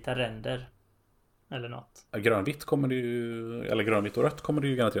 Grönvita ränder eller något. Grönvitt kommer det ju, eller grönvitt och rött kommer det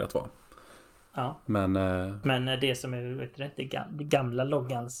ju garanterat vara. Ja. Men det som är det gamla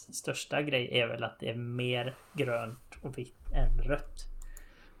loggans största grej är väl att det är mer grönt och vitt än rött.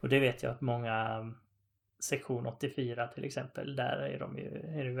 Och det vet jag att många sektion 84 till exempel, där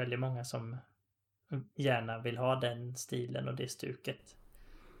är det väldigt många som gärna vill ha den stilen och det stuket.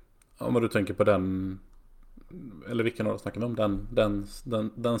 Om du tänker på den, eller vilken av snackar vi om?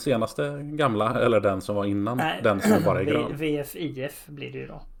 Den senaste gamla eller den som var innan? Nej, den som bara är grön? VFIF blir det ju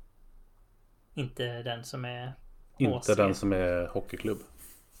då. Inte den som är Inte den som är hockeyklubb.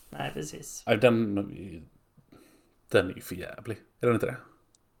 Nej, precis. Den är ju för jävlig. Är den inte det?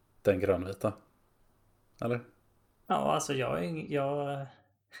 Den grönvita. Eller? Ja, alltså jag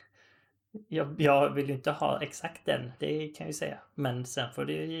vill ju inte ha exakt den, det kan jag ju säga. Men sen får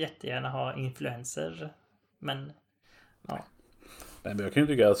du ju jättegärna ha influencer. Men ja. Nej, men jag kan ju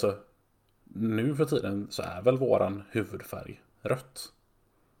tycka alltså nu för tiden så är väl våran huvudfärg rött.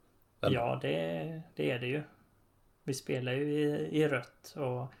 Eller? Ja, det är det ju. Vi spelar ju i rött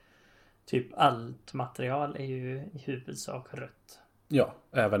och typ allt material är ju i huvudsak rött. Ja,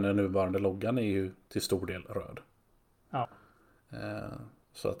 även den nuvarande loggan är ju till stor del röd. Ja.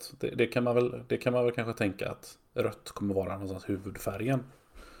 Så att det kan man väl kanske tänka att rött kommer vara någonstans huvudfärgen.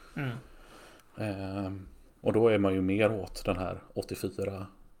 Och då är man ju mer åt den här 84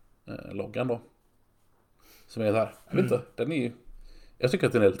 loggan då. Som är där. Jag vet inte, den är ju... Jag tycker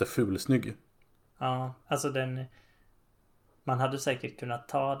att den är lite fulsnygg. Ja, alltså man hade säkert kunnat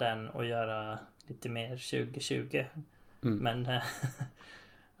ta den och göra lite mer 2020. Men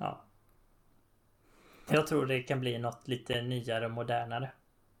ja. Jag tror det kan bli något lite nyare och modernare.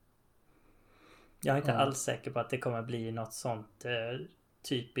 Jag är inte alls säker på att det kommer bli något sånt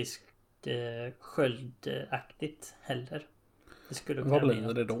typiskt sköldaktigt heller. Det skulle kunna Vad bli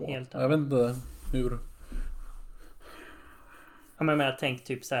blir det då? Helt jag vet inte hur... Ja, men jag tänkte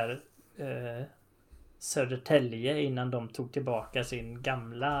typ så här Södertälje innan de tog tillbaka sin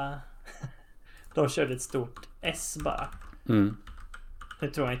gamla de körde ett stort S bara. Nu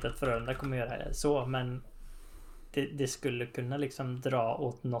tror jag inte att Frölunda kommer göra det så, men det skulle kunna liksom dra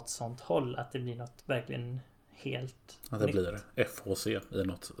åt något sånt håll att det blir något verkligen helt att det nytt. blir FHC i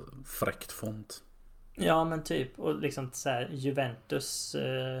något fräckt font. Ja, men typ, och liksom så här Juventus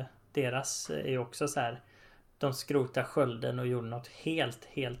deras är ju också så här, de skrotar skölden och gjorde något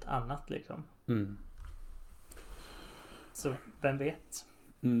helt annat liksom. Så vem vet?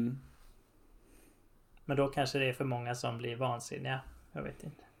 Men då kanske det är för många som blir vansinniga. Jag vet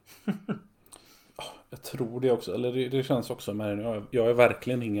inte. Jag tror det också. Eller det känns också med jag är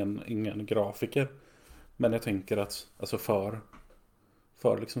verkligen ingen grafiker. Men jag tänker att alltså för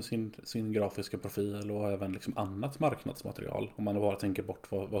liksom sin grafiska profil och även liksom annat marknadsmaterial. Om man bara tänker bort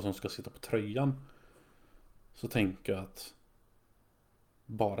vad som ska sitta på tröjan. Så tänker jag att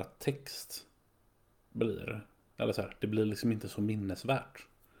bara text blir... Eller så här, det blir liksom inte så minnesvärt.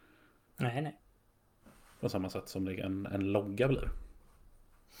 Nej. På samma sätt som det en logga blir.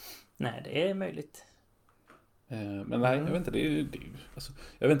 Nej, det är möjligt. Men nej, jag vet inte. Alltså,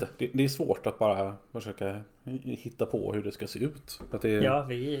 jag vet inte. Det är svårt att bara försöka hitta på hur det ska se ut. Att det... Ja,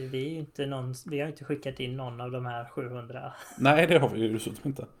 vi är ju inte vi har inte skickat in någon av de här 700. Nej, det har vi ju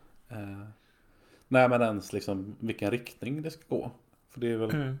inte. Nej, men ens liksom vilken riktning det ska gå. För det är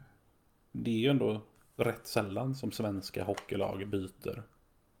väl... Det är ju ändå rätt sällan som svenska hockeylag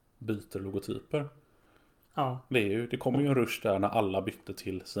byter logotyper. Ja. Det kommer ju en rush där när alla bytte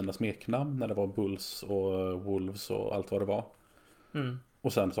till sina smeknamn. När det var Bulls och Wolves och allt vad det var.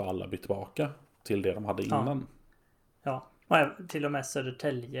 Och sen så alla bytt tillbaka till det de hade innan. Ja, och till och med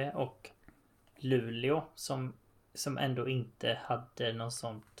Södertälje och Luleå som ändå inte hade något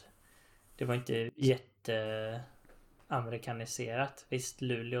sånt. Det var inte amerikaniserat. Visst,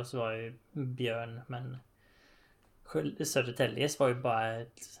 Luleås var ju björn, men Södertäljes var ju bara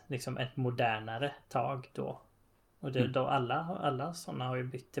ett modernare tag då. Och då alla sådana har ju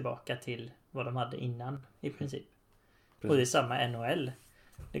bytt tillbaka till vad de hade innan i princip. Precis. Och det är samma NHL.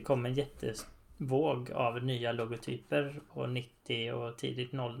 Det kom en jättevåg av nya logotyper på 90 och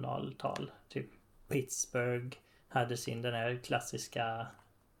tidigt 00-tal. Typ Pittsburgh hade den här klassiska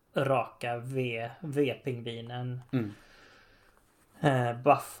raka V-pingvinen.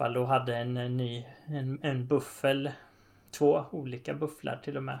 Buffalo hade en buffel. 2 olika bufflar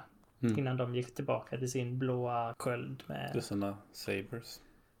till och med. Innan de gick tillbaka till sin blåa sköld med... Det är sina sabers.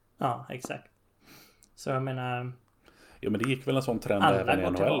 Ja, exakt. Så jag menar... Jo, men det gick väl en sån trend även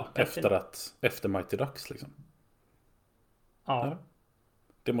i NHL efter Mighty Ducks liksom. Ja.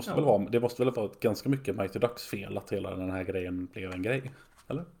 Det måste väl vara ganska mycket Mighty Ducks fel att hela den här grejen blev en grej,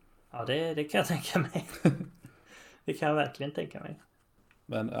 eller? Ja, det kan jag tänka mig. Det kan jag verkligen tänka mig.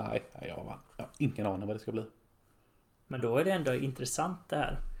 Men nej, jag har ingen aning vad det ska bli. Men då är det ändå intressant det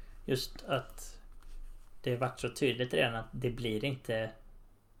här. Just att det har varit så tydligt redan att det blir inte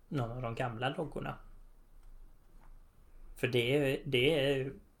någon av de gamla loggorna. För det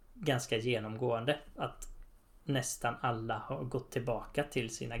är ganska genomgående att nästan alla har gått tillbaka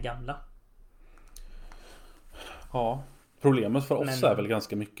till sina gamla. Ja, problemet för oss är väl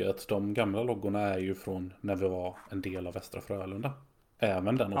ganska mycket att de gamla loggorna är ju från när vi var en del av Västra Frölunda.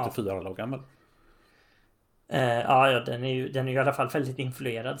 Även den 84-loggan väl? Ja, den är ju i alla fall väldigt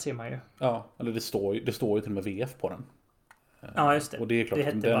influerad, ser man ju. Ja, eller det står ju till och med VF på den. Ja, just det. Och det är klart,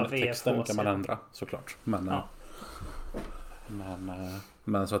 den texten kan man ändra såklart.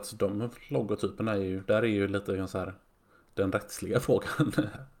 Men så att de logotyperna är ju lite så här den rättsliga frågan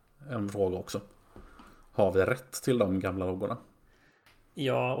en fråga också. Har vi rätt till de gamla loggorna?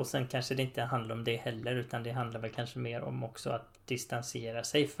 Ja, och sen kanske det inte handlar om det heller, utan det handlar väl kanske mer om också att distansera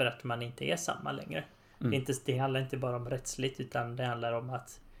sig för att man inte är samma längre. Det handlar inte bara om rättsligt, utan det handlar om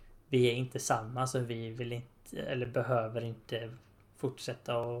att vi är inte samma, så vi vill inte eller behöver inte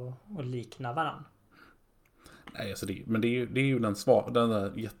fortsätta och likna varandra. Nej, alltså men det är ju den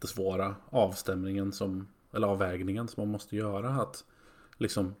där jättesvåra avvägningen som man måste göra, att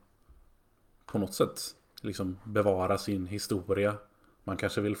liksom på något sätt liksom bevara sin historia. Man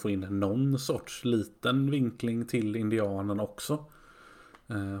kanske vill få in någon sorts liten vinkling till indianen också.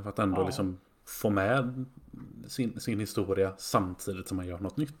 För att ändå liksom få med sin historia samtidigt som man gör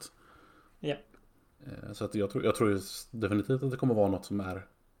något nytt. Ja. Så att jag tror definitivt att det kommer vara något som är...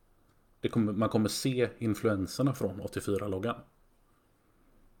 man kommer se influenserna från 84-loggan.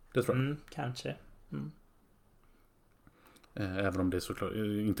 Det tror jag. Kanske. Även om det såklart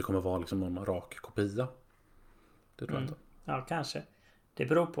inte kommer vara liksom någon rak kopia. Det tror jag inte. Ja, kanske. Det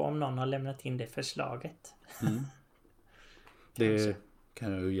beror på om någon har lämnat in det förslaget. Det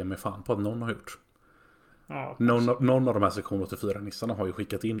kan jag ju ge mig fan på att någon har gjort. Ja, någon av de här sektion 84-nissarna har ju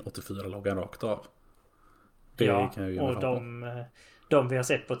skickat in 84-loggan rakt av. Det kan jag ju ge mig fan på. De vi har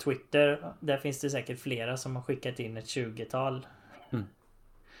sett på Twitter, där finns det säkert flera som har skickat in ett 20-tal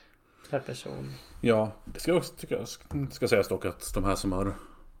per person. Ja, det ska också ska sägas dock att de här som har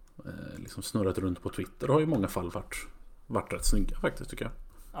liksom snurrat runt på Twitter har ju i många fall varit rätt snygga faktiskt, tycker jag.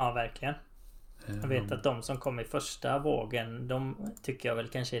 Ja, verkligen. Jag vet att de som kom i första vågen, de tycker jag väl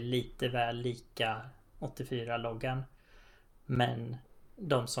kanske är lite väl lika 84-loggan. Men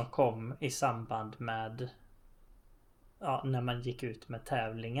de som kom i samband med när man gick ut med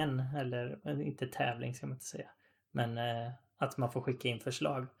tävlingen, eller inte tävling ska man inte säga, men att man får skicka in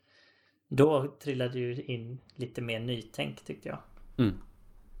förslag, då trillade ju in lite mer nytänk, tyckte jag.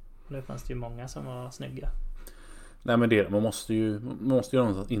 Nu fanns det ju många som var snygga. Nej, men man måste ju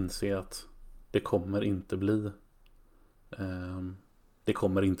någonstans inse att det kommer inte bli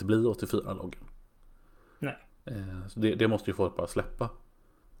 84-loggen. Nej. Så det måste ju folk bara släppa.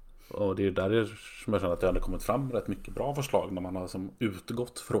 Och det är där som jag känner att det hade kommit fram rätt mycket bra förslag när man har liksom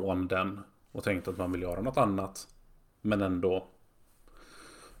utgått från den och tänkt att man vill göra något annat, men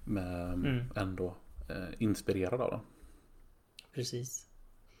ändå inspirerad av den. Precis.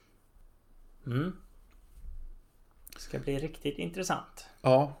 Ska bli riktigt intressant.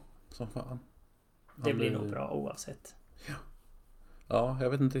 Ja, som fan. Det blir nog bra oavsett. Ja, jag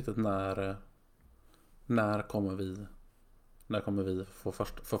vet inte riktigt när kommer vi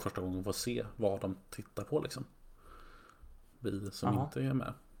för första gången få se vad de tittar på, liksom. Vi som inte är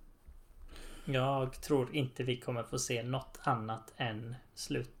med. Jag tror inte vi kommer få se något annat än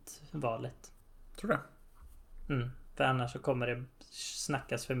slutvalet. Tror du? För annars så kommer det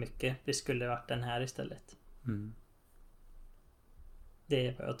snackas för mycket. Det skulle varit den här istället. Det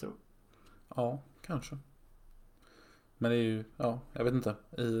är vad jag tror. Ja, kanske. Men det är ju, jag vet inte.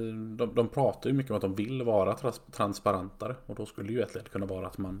 De pratar ju mycket om att de vill vara transparentare. Och då skulle ju ett kunna vara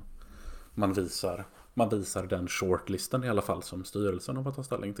att man visar den shortlisten i alla fall som styrelsen har fått ta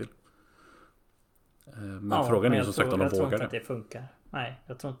ställning till. Men frågan är ju som sagt om de vågar det. Jag tror inte att det funkar. Nej,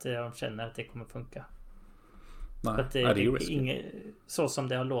 jag tror inte de känner att det kommer funka. Nej, för att det är så som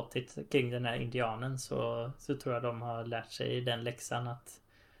det har låtit kring den här indianen, så tror jag de har lärt sig den läxan att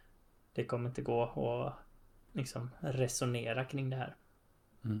det kommer inte gå att liksom resonera kring det här.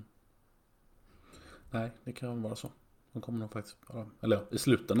 Nej, det kan vara så. De kommer nog faktiskt bara, eller i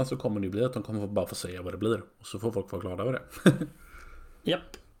slutändan så kommer det bli att de kommer bara få säga vad det blir, och så får folk vara glada över det.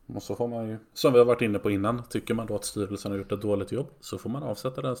 Japp. Och så får man ju, som vi har varit inne på innan, tycker man då att styrelsen har gjort ett dåligt jobb, så får man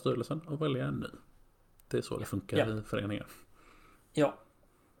avsätta den styrelsen och välja en ny. Det är så det funkar i föreningar. Ja,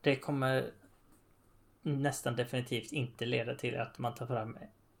 det kommer nästan definitivt inte leda till att man tar fram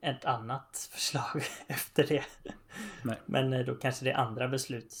ett annat förslag efter det. Nej. Men då kanske det är andra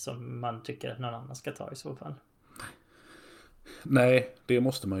beslut som man tycker att någon annan ska ta i så fall. Nej, det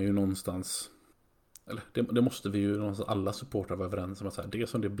måste man ju någonstans, eller det måste vi ju någonstans, alla supportrar vara överens om att så här, det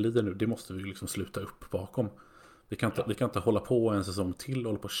som det blir nu, det måste vi liksom sluta upp bakom. Vi kan inte hålla på en säsong till och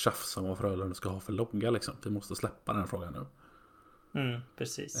hålla på och tjafsa om vad Frölunda ska ha för logga, liksom. Vi måste släppa den här frågan nu.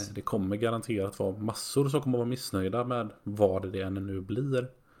 Precis. Det kommer garanterat vara massor som kommer vara missnöjda med vad det än nu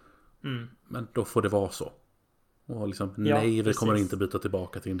blir. Men då får det vara så. Och liksom, nej, vi kommer inte byta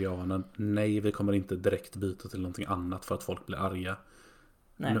tillbaka till indianen. Nej, vi kommer inte direkt byta till någonting annat för att folk blir arga.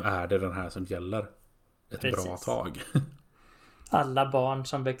 Nej. Nu är det den här som gäller ett bra tag. Alla barn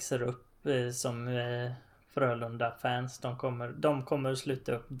som växer upp som Frölunda-fans, de kommer att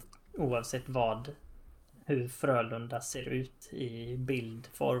sluta upp oavsett hur Frölunda ser ut i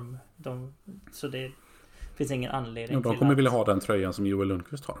bildform. Så finns ingen anledning Ja, de kommer vilja ha den tröjan som Joel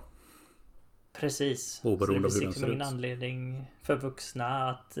Lundqvist har. Precis. Oberoende av så hur det den finns ser ingen ut. anledning för vuxna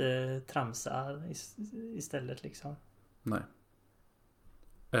att tramsa istället liksom. Nej.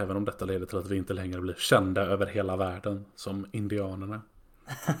 Även om detta leder till att vi inte längre blir kända över hela världen som indianerna.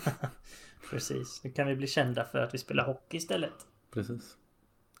 Precis. Nu kan vi bli kända för att vi spelar hockey istället. Precis.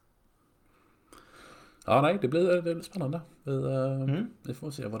 Ja, nej, det blir spännande. Vi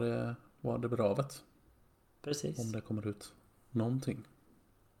får se vad det blir av det. Precis. Om det kommer ut någonting.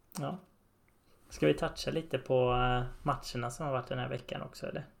 Ja. Ska vi toucha lite på matcherna som har varit den här veckan också,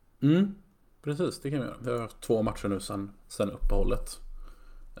 eller? Precis, det kan vi göra. Vi har haft 2 matcher nu sedan uppehållet.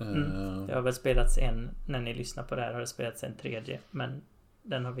 Det har väl spelats en, när ni lyssnar på det här har det spelats en tredje, men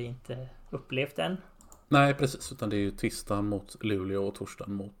den har vi inte upplevt än. Nej, precis, utan det är ju tisdag mot Luleå och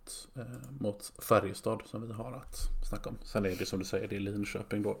torsdagen mot Färjestad som vi har att snacka om. Sen är det som du säger, det är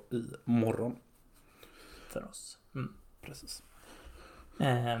Linköping då i morgon. För oss. Precis.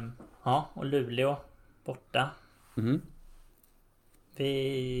 Ja, och Luleå borta. Mm.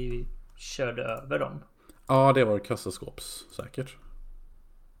 Vi körde över dem. Ja, det var kassaskåps säkert.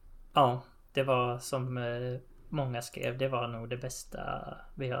 Ja, det var som många skrev, det var nog det bästa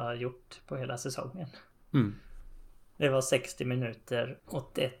vi har gjort på hela säsongen. Det var 60 minuter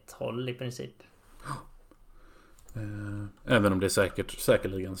åt ett håll i princip. Även om det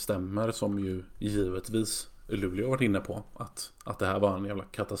säkerligen stämmer, som ju givetvis Luleå varit inne på, att det här var en jävla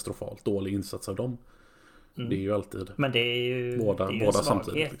katastrofalt dålig insats av dem. Det är ju alltid. Men det är ju båda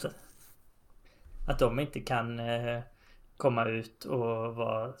samtidigt liksom. Att de inte kan komma ut och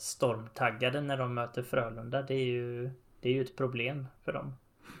vara stormtaggade när de möter Frölunda. Det är ju ett problem för dem.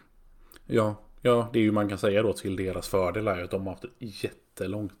 Ja, det är ju, man kan säga då till deras fördel är ju att de har haft ett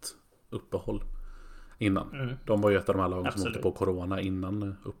jättelångt uppehåll innan. De var ju ett av de här lagen som åkte på corona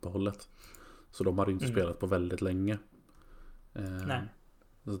innan uppehållet. Så de hade ju inte spelat på väldigt länge. Nej.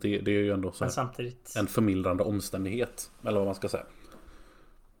 Så det är ju ändå så här samtidigt en förmildrande omständighet, eller vad man ska säga.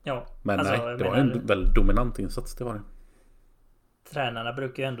 Ja, men alltså, nej, det var en väldigt dominant insats, det var det. Tränarna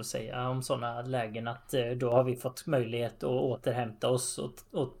brukar ju ändå säga om sådana lägen att då har vi fått möjlighet att återhämta oss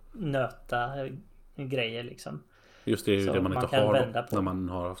och nöta grejer liksom. Just det är ju så det man inte har då, när man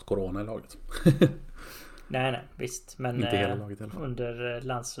har haft corona i laget. nej, visst. Men inte hela laget i alla fall. Under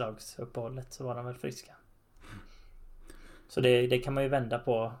landslagsuppehållet så var de väl friska. Så det kan man ju vända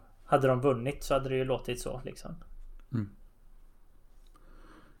på. Hade de vunnit så hade det ju låtit så liksom.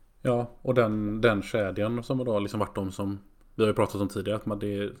 Ja, och den kedjan som har då liksom varit de som vi har ju pratat om tidigare, att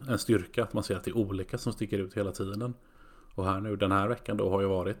det är en styrka att man ser att det är olika som sticker ut hela tiden. Och här nu, den här veckan då har ju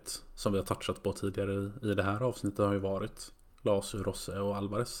varit, som vi har touchat på tidigare i det här avsnittet, har ju varit Lasu, Rosse och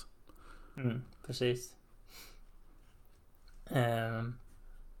Alvarez. Precis.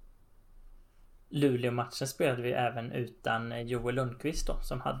 Luleå-matchen spelade vi även utan Joel Lundqvist då,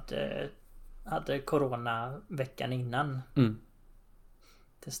 som hade corona veckan innan.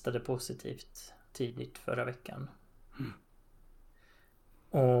 Testade positivt tidigt förra veckan.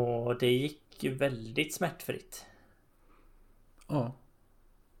 Och det gick ju väldigt smärtfritt. Ja.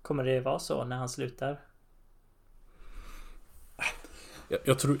 Kommer det vara så när han slutar?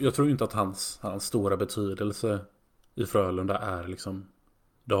 Jag tror inte att hans stora betydelse i Frölunda är liksom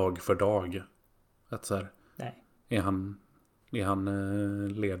dag för dag. Att så här, nej. Är han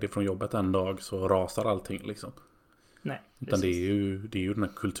ledig från jobbet en dag så rasar allting liksom. Nej, utan det är ju den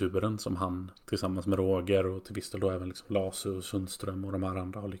här kulturen som han tillsammans med Roger och till viss del då även liksom Lasu och Sundström och de här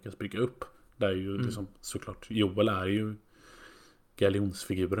andra har lyckats bygga upp. Det är ju liksom, såklart, Joel är ju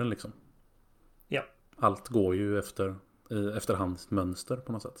galjonsfiguren liksom. Ja. Allt går ju efter hans mönster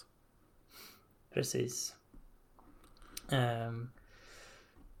på något sätt. Precis.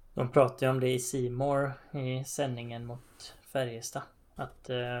 De pratade om det i C More i sändningen mot Färjestad. Att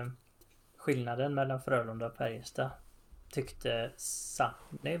skillnaden mellan Frölunda och Färjestad, tyckte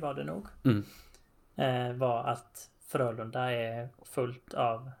Sanny var det nog, var att Frölunda är fullt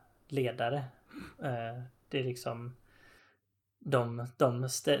av ledare. Det är liksom de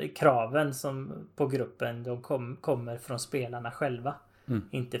kraven som på gruppen de kommer från spelarna själva,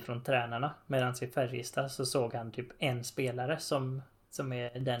 inte från tränarna. Medan i Färjestad så såg han typ en spelare som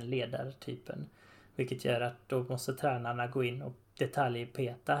är den ledartypen, vilket gör att då måste tränarna gå in och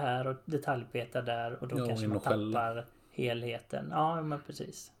detaljpeta här och detaljpeta där, och då kanske man tappar helheten. Ja, men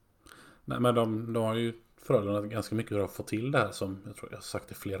precis. Nej, men de har ju Frölunda ganska mycket att få till det här, som jag tror jag har sagt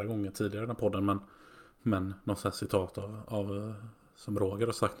det flera gånger tidigare i den här podden, men något sånt här citat av som Roger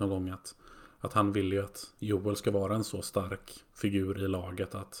har sagt någon gång, att han vill ju att Joel ska vara en så stark figur i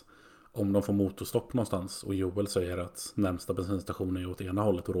laget att om de får motorstopp någonstans och Joel säger att närmsta bensinstation är åt ena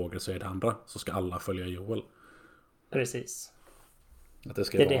hållet och Roger säger det andra, så ska alla följa Joel. Precis. Att det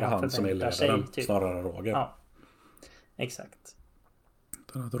ska Det är det vara han han som är förväntar sig, ledaren typ. snarare än Roger. Ja, exakt.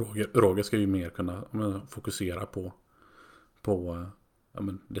 Att Roger ska ju mer kunna fokusera på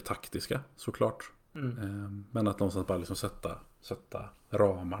det taktiska såklart. Men att någonstans bara liksom sätta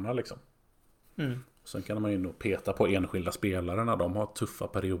ramarna liksom. Sen kan man ju nog peta på enskilda spelare när de har tuffa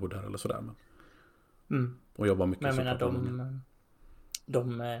perioder eller sådär. Och jobba mycket. Men jag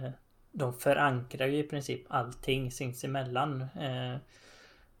menar, de förankrar ju i princip allting sinsemellan.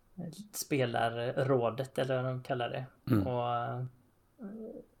 Spelarrådet eller vad de kallar det. Och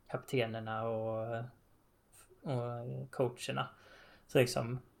kaptenerna och coacherna. Så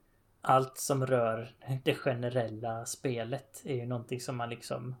liksom allt som rör det generella spelet är ju någonting som man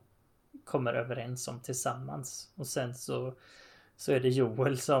liksom kommer överens om tillsammans. Och sen så är det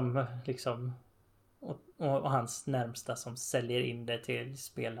Joel som liksom och hans närmsta som säljer in det till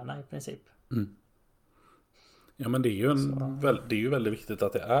spelarna i princip. Ja, men det är ju väldigt viktigt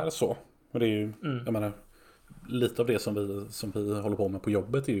att det är så. Och det är ju, jag menar, lite av det som vi håller på med på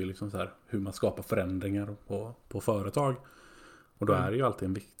jobbet är ju liksom så här hur man skapar förändringar på företag. Och då är det ju alltid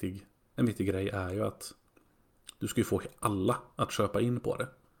en viktig grej är ju att du ska ju få alla att köpa in på det.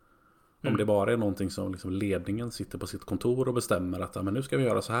 Om det bara är någonting som liksom ledningen sitter på sitt kontor och bestämmer att men nu ska vi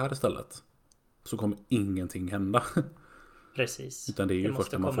göra så här istället, så kommer ingenting hända. Precis. Utan det är ju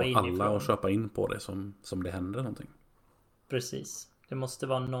först när man får alla att köpa in på det som det händer någonting. Precis. Det måste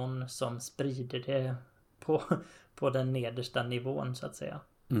vara någon som sprider det på den nedersta nivån så att säga.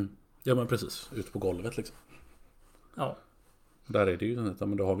 Ja, men precis. Ut på golvet liksom. Ja. Där är det ju sånt,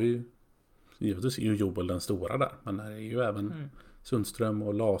 men då har vi ju givetvis är ju Joel den stora där. Men det är ju även Sundström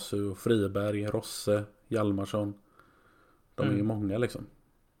och Lasu och Friberg, Rosse, Hjalmarsson. De är ju många liksom.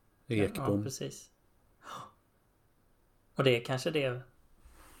 Ekbom. Ja, precis. Och det är kanske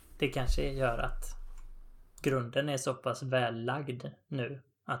det kanske gör att grunden är så pass vällagd nu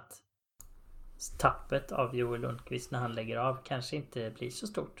att tappet av Joel Lundqvist när han lägger av kanske inte blir så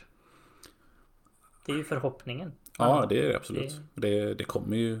stort. Det är ju förhoppningen. Ja, det är det absolut.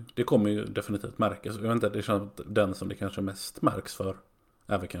 Det kommer ju definitivt märkas. Jag vet inte, det känns den som det kanske mest märks för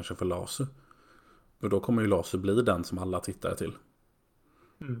även kanske för Lasu. Och då kommer ju Lasu bli den som alla tittar till.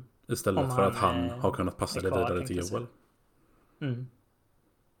 Istället för att han har kunnat passa det vidare till Joel.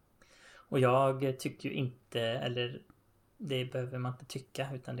 Och jag tycker ju inte, eller det behöver man inte tycka,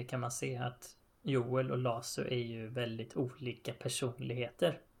 utan det kan man se att Joel och Lasu är ju väldigt olika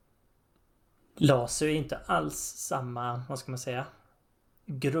personligheter. Lasu är inte alls samma, vad ska man säga,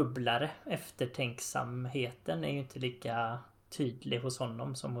 grubblare. Eftertänksamheten är ju inte lika tydlig hos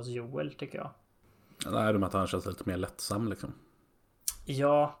honom som hos Joel, tycker jag. Nej, det är att han känns lite mer lättsam liksom.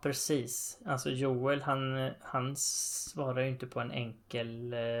 Ja, precis. Alltså Joel, han svarar ju inte på en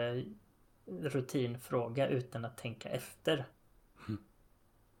enkel rutinfråga utan att tänka efter.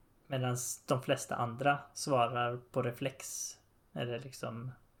 Medan de flesta andra svarar på reflex. Eller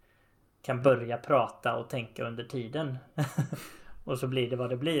liksom kan börja prata och tänka under tiden. Och så blir det vad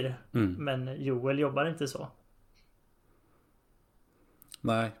det blir. Men Joel jobbar inte så.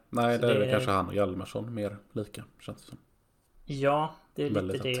 Nej, där är det kanske han och Hjalmarsson mer lika, känns det som. Ja, det är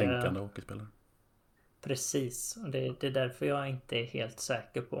väldigt lite det. Tänkande hockeyspelare. Precis, och det är därför jag inte är helt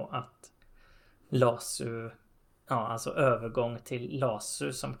säker på att Lasu, alltså övergång till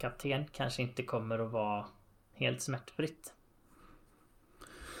Lasu som kapten kanske inte kommer att vara helt smärtfritt.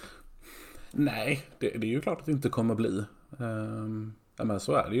 Nej, det är ju klart att det inte kommer bli. Men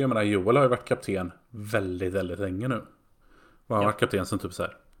så är det ju. Jag menar, Joel har ju varit kapten väldigt, väldigt länge nu. Och han har varit kapten sedan typ så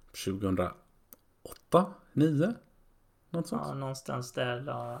här 2008, 9 något sånt. Ja, någonstans där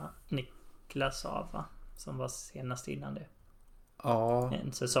la Niklas av, va? Som var senast innan det. Ja,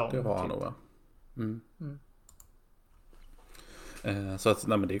 en säsong. Det var han nog, va? Så att,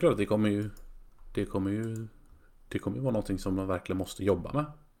 nej, men det är klart att det kommer ju vara någonting som man verkligen måste jobba med.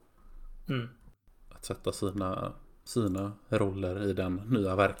 Att sätta sina roller i den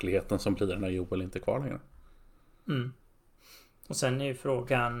nya verkligheten som blir när Joel inte är kvar längre. Och sen är ju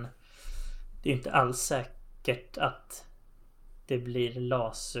frågan, det är inte alls säkert att det blir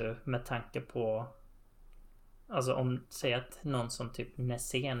Lasu med tanke på, alltså om säg att någon som typ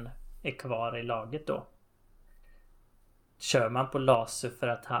Nässén är kvar i laget då. Kör man på Lasu för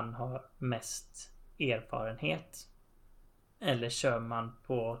att han har mest erfarenhet? Eller kör man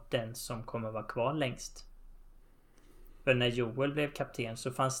på den som kommer vara kvar längst? För när Joel blev kapten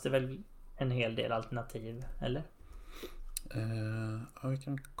så fanns det väl en hel del alternativ, eller? Ja, vi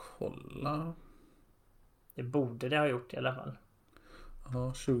kan kolla. Det borde det ha gjort i alla fall.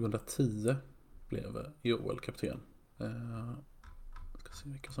 Ja, 2010 blev Joel kapten. Ska se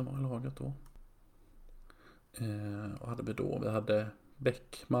vilka som var i laget då. Vad hade vi då? Vi hade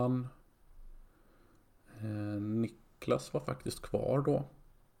Bäckman. Niklas var faktiskt kvar då.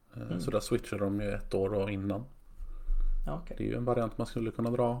 Så där switchade de ju ett år då innan. Ja, okay. Det är ju en variant man skulle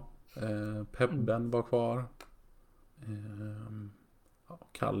kunna dra. Pebben var kvar.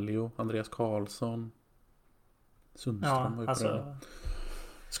 Kallio, Andreas Karlsson. Sundström var ju på det.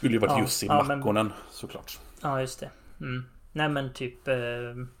 Skulle ju varit Jussi Makkonen såklart. Ja, just det. Nej men typ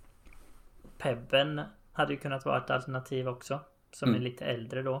Pebben hade ju kunnat vara ett alternativ också. Som är lite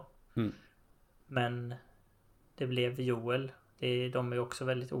äldre då. Men det blev Joel. De är också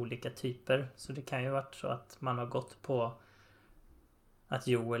väldigt olika typer. Så det kan ju varit så att man har gått på att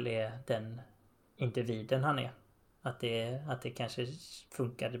Joel är den individen han är. Att det kanske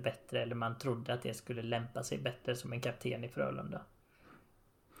funkade bättre. Eller man trodde att det skulle lämpa sig bättre som en kapten i Frölunda.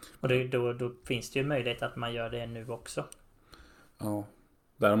 Och då finns det ju möjlighet att man gör det nu också. Ja.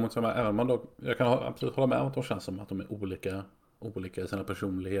 Däremot även man då, jag kan absolut hålla med om att de känns som att de är olika i sina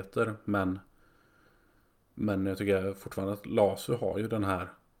personligheter. Men jag tycker fortfarande att Lasu har ju den här,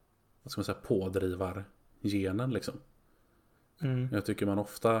 vad ska man säga, pådrivar-genen liksom. Jag tycker man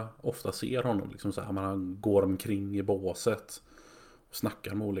ofta ser honom liksom så här, man går omkring i båset och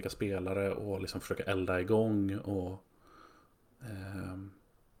snackar med olika spelare och liksom försöker elda igång och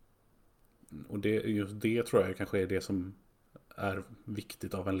det tror jag kanske är det som är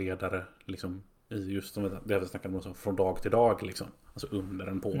viktigt av en ledare liksom, i just det vi snackade om från dag till dag liksom, alltså under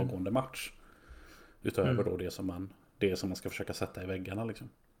en pågående match, utöver då det som man ska försöka sätta i väggarna liksom.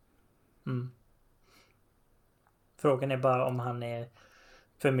 Frågan är bara om han är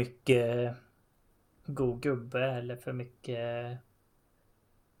för mycket god gubbe eller för mycket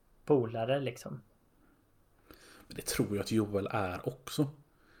polare liksom. Men det tror jag att Joel är också.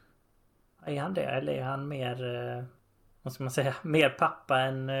 Är han det? Eller är han mer, vad ska man säga, mer pappa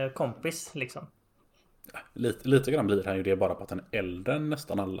än kompis liksom? Ja, lite grann blir han ju det, bara på att han är äldre än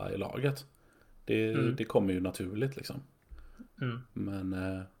nästan alla i laget. Det kommer ju naturligt liksom.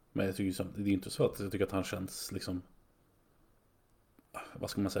 Men jag tycker det är inte så att jag tycker att han känns liksom, vad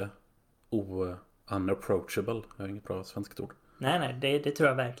ska man säga, unapproachable. Jag har inget bra svenskt ord. Nej, det tror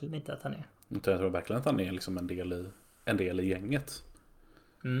jag verkligen inte att han är. Jag tror verkligen att han är liksom en del i gänget.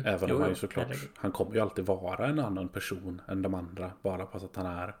 Även om han ju såklart, han kommer ju alltid vara en annan person än de andra, bara på att han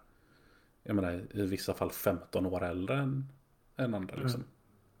är, jag menar, i vissa fall 15 år äldre än andra liksom.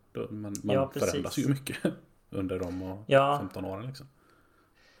 Man förändras ju mycket under de 15 åren liksom.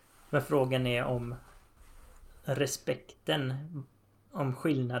 Men frågan är om respekten, om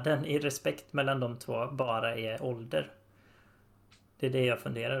skillnaden i respekt mellan de två bara är ålder. Det är det jag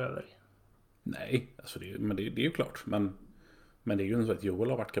funderar över. Nej, alltså det är ju klart. Men det är ju så att Joel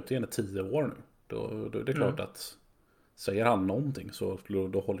har varit kapten i 10 år nu. Då är det klart att säger han någonting så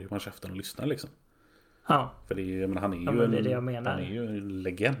då håller man käften och lyssnar liksom. Ja. För han är ju en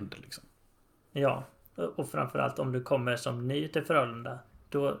legend liksom. Ja, och framförallt om du kommer som ny till Frölunda,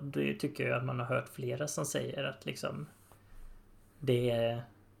 då tycker jag att man har hört flera som säger att liksom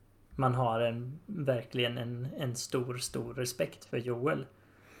man har verkligen en stor respekt för Joel.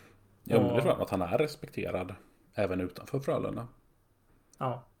 Ja, men det är klart att han är respekterad även utanför Frölunda.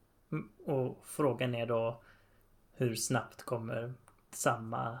 Ja, och frågan är då hur snabbt kommer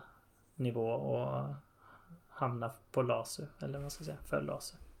samma nivå och hamna på Lasu, eller vad ska jag säga, för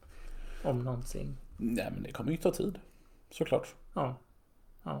Lasu, om någonsin. Nej, men det kommer ju ta tid, såklart. Ja.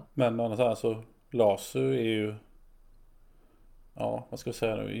 Men annars alltså, Lasu är ju, ja, vad ska jag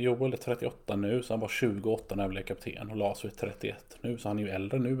säga nu, Joel är 38 nu, så han var 28 när han blev kapten, och Lasu är 31 nu, så han är ju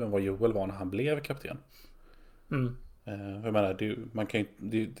äldre nu än vad Joel var när han blev kapten. Jag menar,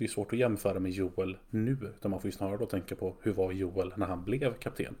 det är svårt att jämföra med Joel nu, utan man får ju snarare då tänka på hur var Joel när han blev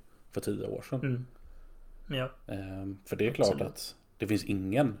kapten för 10 år sedan. Ja. För det är klart att det finns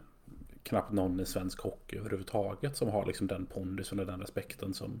knappt någon i svensk hockey överhuvudtaget som har liksom den pondusen och den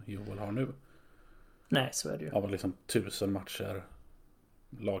respekten som Joel har nu. Nej, så är det ju. Av liksom 1000 matcher,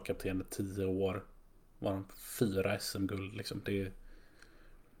 lagkapten i 10 år, var de 4 SM-guld liksom.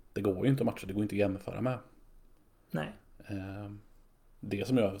 Det går ju inte att matcha, det går inte att jämföra med. Nej. Det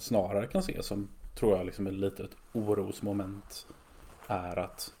som jag snarare kan se som, tror jag liksom är lite ett orosmoment, är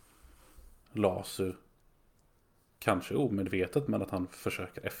att Lasu, kanske omedvetet, men att han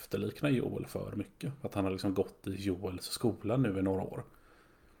försöker efterlikna Joel för mycket. Att han har liksom gått i Joels skola nu i några år.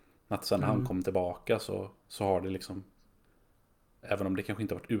 Att sen han kom tillbaka så har det liksom, även om det kanske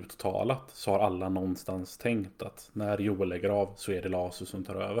inte har varit uttalat, så har alla någonstans tänkt att när Joel lägger av så är det Lasu som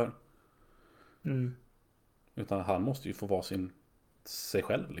tar över. Utan han måste ju få vara sin sig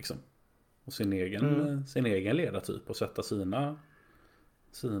själv liksom. Och sin egen ledartyp och sätta sina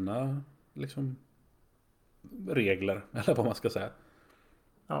liksom regler, eller vad man ska säga.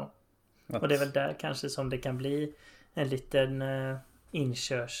 Ja. Och det är väl där kanske som det kan bli en liten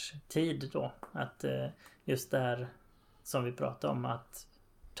inkörstid då. Att just där som vi pratade om, att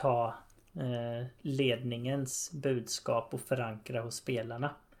ta ledningens budskap och förankra hos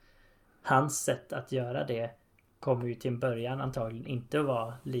spelarna. Hans sätt att göra det kommer ju till en början antagligen inte att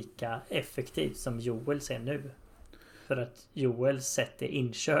vara lika effektivt som Joel ser nu. För att Joels sätt är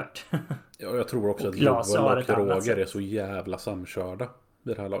inkört. Ja, jag tror också att Joel och Roger är så jävla samkörda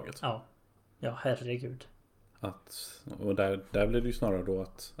vid det här laget. Ja, herregud. Och där blir det ju snarare då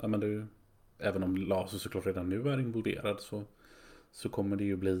att ja, men det, även om Lasu såklart redan nu är involverad så kommer det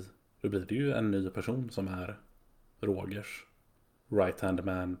ju bli, då blir det ju en ny person som är Rogers right-hand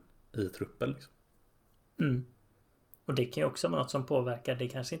man i truppen liksom. Mm. Och det kan ju också vara något som påverkar. Det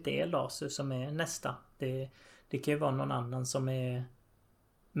kanske inte är Lasu som är nästa. Det kan ju vara någon annan som är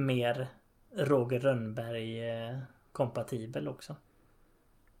mer Roger Rönnberg kompatibel också.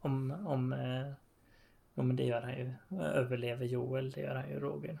 Om det gör han ju. Överlever Joel, det gör han ju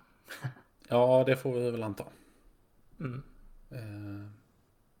Roger. Ja, det får vi väl anta. Mm.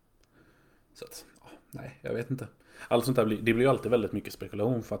 Så att, nej, jag vet inte. Allt sånt där det blir ju alltid väldigt mycket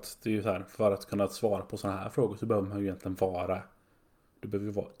spekulation, för att det är ju så här, för att kunna svara på sådana här frågor så behöver man ju egentligen vara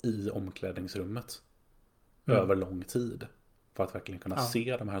i omklädningsrummet över lång tid för att verkligen kunna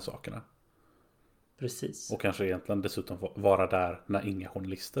se de här sakerna. Precis. Och kanske egentligen dessutom vara där när inga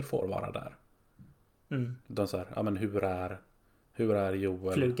journalister får vara där. De så här, ja men hur är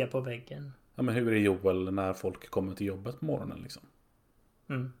Joel? Fluga på väggen. Ja men hur är Joel när folk kommer till jobbet på morgonen liksom?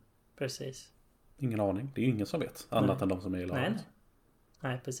 Precis. Ingen aning. Det är ju ingen som vet. Annat än de som är i laget.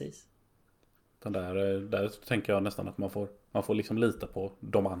 Nej, precis. Där tänker jag nästan att man får liksom lita på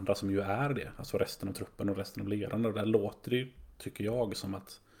de andra som ju är det. Alltså resten av truppen och resten av ledarna. Och där låter det ju, tycker jag, som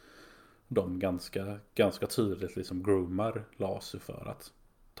att de ganska tydligt liksom groomar Lasu för att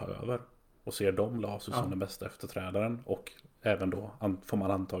ta över. Och ser de Lasu som den bästa efterträdaren. Och även då får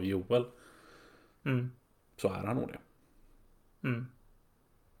man anta Joel. Så är han nog det.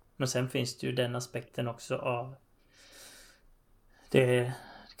 Men sen finns det ju den aspekten också av det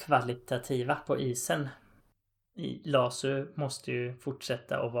kvalitativa på isen. Lasu måste ju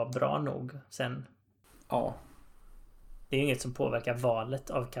fortsätta att vara bra nog. Sen det är ju inget som påverkar valet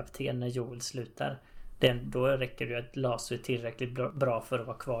av kapten när Joel slutar. Då räcker det ju att Lasu är tillräckligt bra för att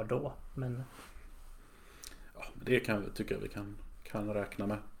vara kvar då. Men det tycker jag vi kan räkna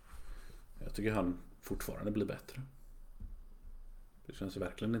med. Jag tycker han fortfarande blir bättre. Det känns ju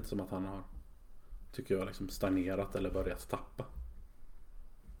verkligen inte som att han har, tycker jag, liksom stagnerat eller börjat tappa.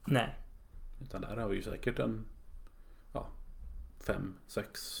 Nej. Utan där har vi ju säkert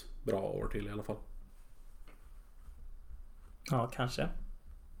 5-6 bra år till i alla fall. Ja, kanske.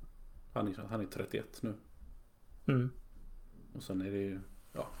 Han är 31 nu. Och sen är det ju,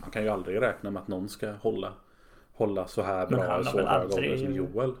 man kan ju aldrig räkna med att någon ska hålla så här bra så höga ålder som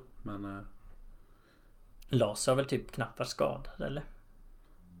Joel. Men Lars har väl typ knappt varit skadad, eller?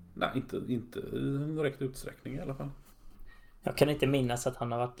 Nej, inte i en direkt utsträckning i alla fall. Jag kan inte minnas att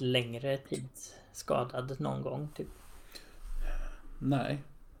han har varit längre tid skadad någon gång typ. Nej,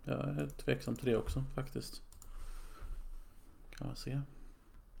 jag är tveksam till det också faktiskt. Kan man se.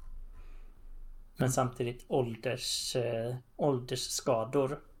 Men samtidigt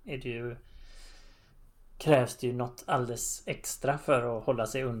åldersskador krävs det ju något alldeles extra för att hålla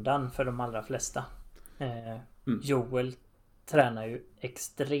sig undan för de allra flesta. Joel tränar ju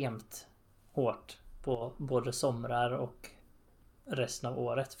extremt hårt på både somrar och resten av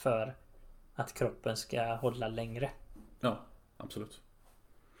året för att kroppen ska hålla längre. Ja, absolut.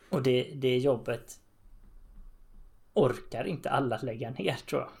 Och det jobbet orkar inte alla lägga ner,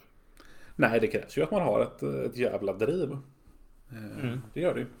 tror jag. Nej, det krävs ju att man har ett jävla driv. Det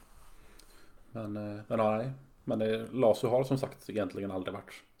gör det ju. Men Lasu har som sagt egentligen aldrig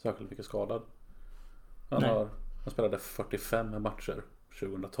varit särskilt mycket skadad. Han spelade 45 matcher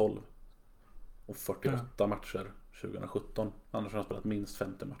 2012 och 48 matcher 2017. Annars har han spelat minst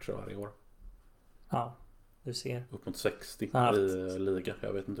 50 matcher varje år. Ja, du ser. Upp mot 60 i liga.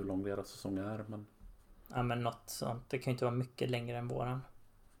 Jag vet inte hur lång deras säsong är. Men... Ja, men något sånt. Det kan ju inte vara mycket längre än våran.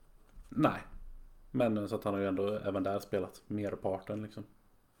 Nej. Men så att han har ju ändå även där spelat merparten liksom.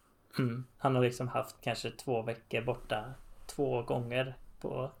 Han har liksom haft kanske 2 veckor borta 2 gånger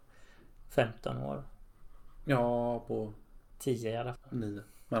på 15 år. Ja, på 10 i alla fall. 9.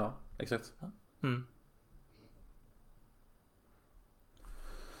 Ja, exakt.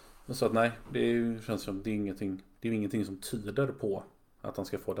 Så att nej, det känns som det är ingenting som tyder på att han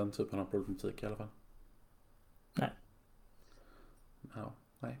ska få den typen av problematik i alla fall. Nej. Ja,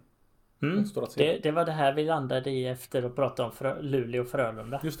 nej. Det var det här vi landade i efter att prata om Luleå och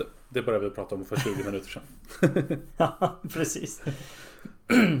Frölunda. Just det, det började vi prata om för 20 minuter sedan. Ja, precis.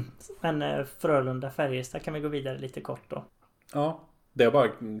 Men Frölunda-Färjestad kan vi gå vidare lite kort då. Ja, det jag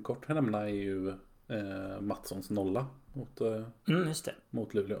bara kort kan nämna är ju Mattssons nolla just det.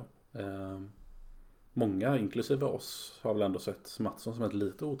 mot Luleå. Många, inklusive oss, har väl ändå sett Mattsson som ett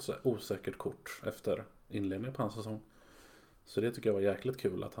lite osäkert kort efter inledningen på hans säsong. Så det tycker jag var jäkligt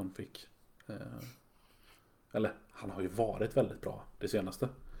kul att han fick. Eller han har ju varit väldigt bra det senaste.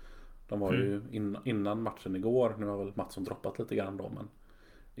 De var ju innan matchen igår. Nu har väl Mattsson droppat lite grann då, men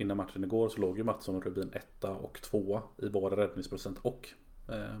innan matchen igår så låg ju Mattsson och Rubin 1 och 2 i både räddningsprocent och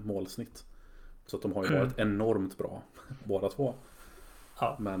målsnitt. Så att de har ju varit enormt bra båda två.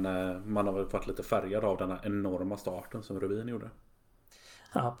 Ja. Men man har väl varit lite färgad av den här enorma starten som Rubin gjorde.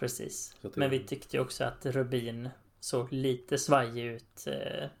 Ja, precis. Men vi tyckte ju också att Rubin såg lite svajig ut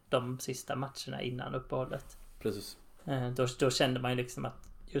de sista matcherna innan uppehållet. Precis. Då kände man ju liksom att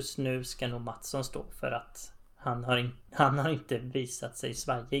just nu ska nog Mattsson stå, för att han har inte visat sig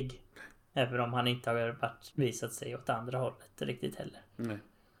svajig. Även om han inte har visat sig åt andra hållet riktigt heller.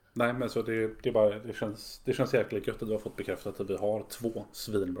 Nej, men så det är bara, det känns jäkligt gött att du har fått bekräftat att vi har 2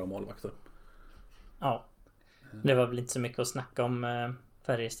 svinbra målvakter. Ja. Det var väl inte så mycket att snacka om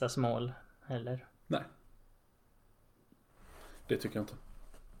Färjestads mål heller. Nej. Det tycker jag inte.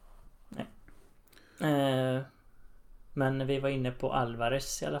 Nej. Men vi var inne på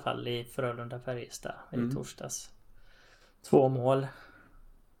Alvarez i alla fall i Frölunda-Färjestad i torsdags. 2 mål.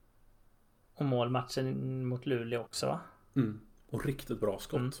 Och målmatchen mot Luleå också, va? Och riktigt bra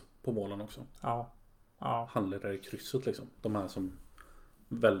skott på målen också. Ja. Handledare i krysset liksom. De här som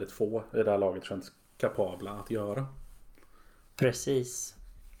väldigt få i det här laget känns kapabla att göra. Precis.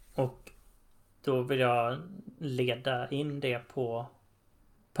 Och då vill jag leda in det på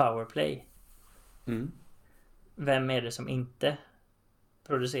powerplay. Vem är det som inte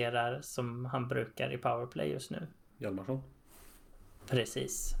producerar som han brukar i powerplay just nu? Hjalmarsson.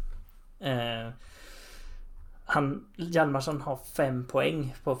 Precis. Hjalmarsson har 5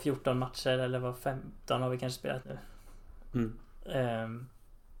 poäng på 14 matcher, eller vad 15 har vi kanske spelat nu.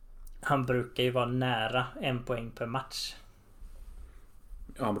 Han brukar ju vara nära 1 poäng per match.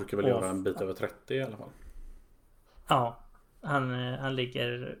 Ja, han brukar väl göra en bit över 30 i alla fall. Ja, han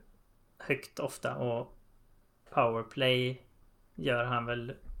ligger högt ofta, och powerplay gör han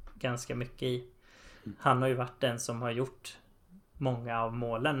väl ganska mycket i. Han har ju varit den som har gjort många av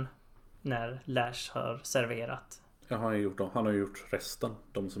målen när Lash har serverat. Ja, han har gjort resten,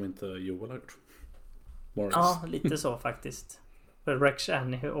 de som inte Joel har gjort. Morris. Ja, lite så faktiskt. För Rex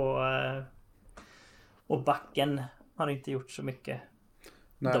Annie och backen har inte gjort så mycket.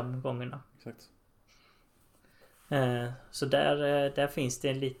 Nej. De gångerna. Exakt. Så där finns det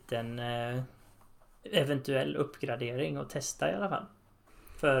en liten eventuell uppgradering att testa i alla fall.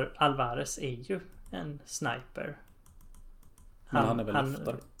 För Alvarez är ju en sniper. Men han är väl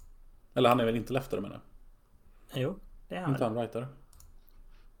leftare? Eller han är väl inte leftare, menar jag? Jo, det är han. Inte han rightare?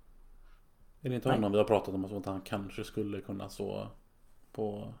 Är det inte honom vi har pratat om att han kanske skulle kunna så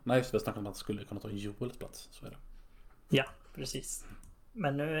på... Nej, just det, vi snackade om att han skulle kunna ta Joels plats. Så är det. Ja, precis.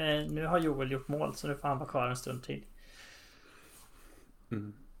 Men nu har Joel gjort mål, så nu får han vara kvar en stund till.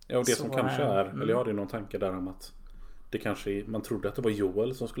 Ja, och det som kanske är, eller jag hade ju någon tanke där om att det kanske, man trodde att det var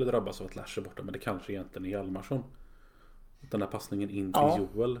Joel som skulle drabbas av att Lash är borta, men det kanske egentligen är Hjalmarsson. Den där passningen in till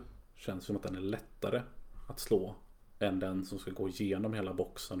Joel känns som att den är lättare att slå än den som ska gå igenom hela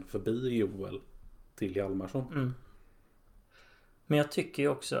boxen förbi Joel till Hjalmarsson. Men jag tycker ju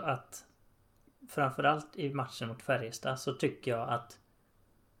också att framförallt i matchen mot Färjestad så tycker jag att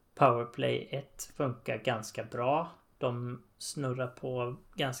powerplay 1 funkar ganska bra. De snurrar på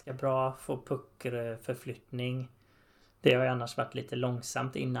ganska bra, får puckförflyttning. Det har ju annars varit lite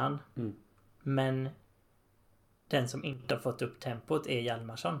långsamt innan. Men den som inte har fått upp tempot är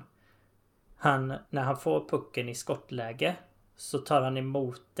Hjalmarsson. När han får pucken i skottläge så tar han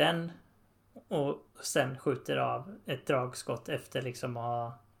emot den och sen skjuter av ett dragskott efter liksom att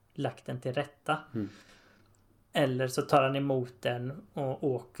ha lagt den till rätta. Eller så tar han emot den och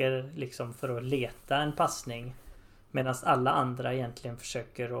åker liksom för att leta en passning. Medan alla andra egentligen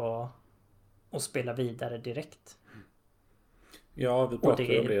försöker att spela vidare direkt. Ja, vi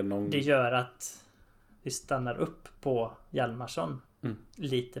pratade om det det gör att vi stannar upp på Hjalmarsson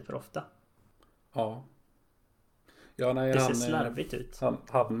lite för ofta. Ja. Det ser slarvigt ut.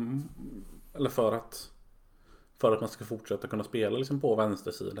 Eller för att man ska fortsätta kunna spela liksom på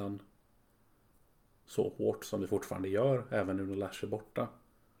vänstersidan så hårt som vi fortfarande gör, även nu när Lash är borta.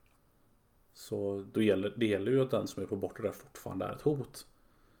 Så det gäller ju att den som är på borta där fortfarande är ett hot.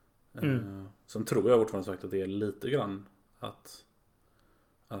 Sen tror jag fortfarande sagt att det är lite grann att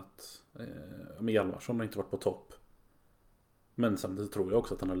Hjalmarsson har inte varit på topp. Men samtidigt tror jag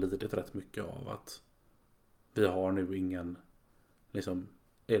också att han har lidit rätt mycket av att vi har nu ingen liksom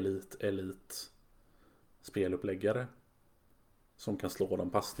elit speluppläggare som kan slå de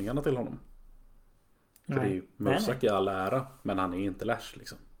passningarna till honom. För det är ju Musak i all ära, men han är inte Lash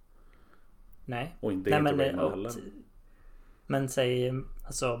liksom. Nej. Och inte Raymond heller. Men säg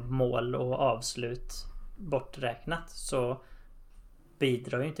alltså mål och avslut borträknat, så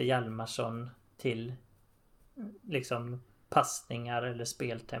bidrar ju inte Hjalmarsson till liksom passningar eller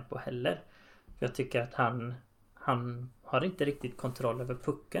speltempo heller. För jag tycker att han har inte riktigt kontroll över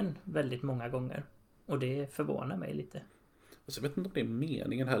pucken väldigt många gånger. Och det förvånar mig lite. Alltså jag vet inte om det är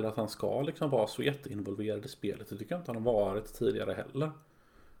meningen heller att han ska liksom vara så jätteinvolverad i spelet. Det tycker jag inte han har varit tidigare heller.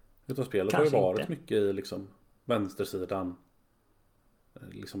 Utan spelet kanske har ju varit mycket i liksom vänstersidan.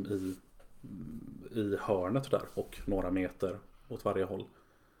 Liksom i hörnet där. Och några meter åt varje håll.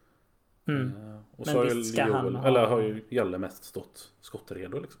 Och så har ju Jalle mest stått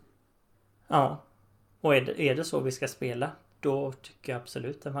skottredo liksom. Ja. Och är det så vi ska spela, då tycker jag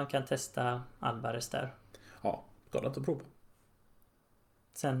absolut att man kan testa Alvarez där. Ja, ska det inte prova.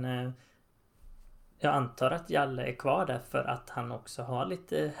 Sen jag antar att Jalle är kvar där för att han också har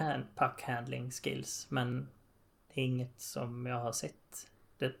lite puck handling skills, men det är inget som jag har sett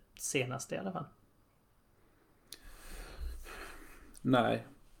det senaste i alla fall. Nej,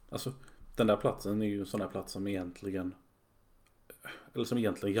 alltså den där platsen är ju en sån där plats som egentligen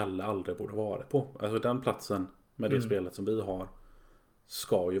Jalle aldrig borde vara på. Alltså den platsen med det spelet som vi har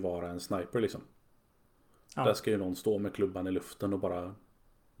ska ju vara en sniper liksom. Ja. Där ska ju någon stå med klubban i luften och bara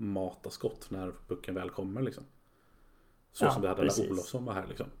mata skott när pucken väl kommer liksom. Så som vi hade när Olofsson var här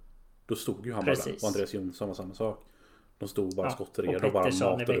liksom. Då stod ju han bara där. Och Andreas Jonsson var samma sak. De stod bara skottredo och bara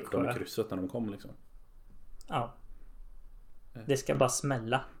matade upp dem i krysset när de kom liksom. Ja. Det ska bara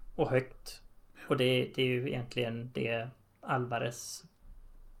smälla och högt. Och det är ju egentligen det Alvarez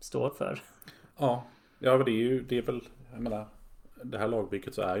står för. Ja, det är väl, jag menar, det här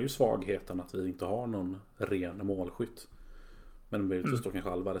lagbygget så är ju svagheten att vi inte har någon ren målskytt. Men möjligtvis då kanske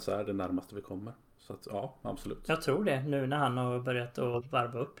Alvarez är det närmaste vi kommer. Så att ja, absolut. Jag tror det, nu när han har börjat att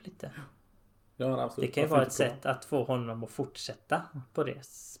varva upp lite. Ja, absolut. Det kan ju vara ett sätt att få honom att fortsätta på det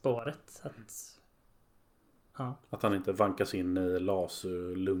spåret. Att han inte vankas in i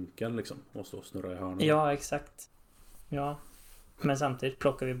lasulunken liksom. Och så snurra i hörnen. Ja, exakt. Ja. Men samtidigt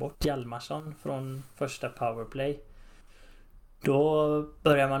plockar vi bort Hjalmarsson från första powerplay. Då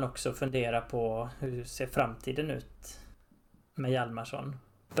börjar man också fundera på hur ser framtiden ut med Hjalmarsson.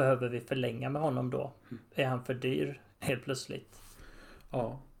 Behöver vi förlänga med honom då? Är han för dyr helt plötsligt?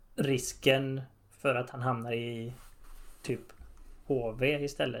 Ja. Risken för att han hamnar i typ HV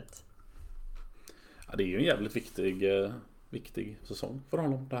istället. Ja, det är ju en jävligt viktig säsong för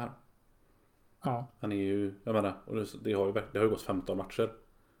honom det här. Ja. Han är ju, jag menar, och det har ju gått 15 matcher.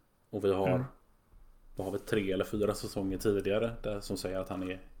 Och vi har vad har vi 3 eller 4 säsonger tidigare där som säger att han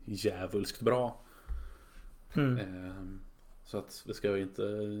är djävulskt bra. Så att det ska ju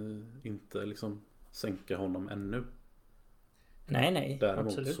inte liksom sänka honom ännu. Nej, däremot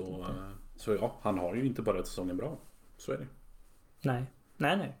absolut så ja, han har ju inte börjat säsongen bra. Så är det.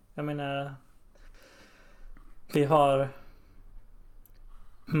 Nej. Jag menar, vi har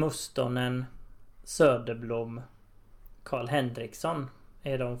Mustonen, Söderblom, Karl Henriksson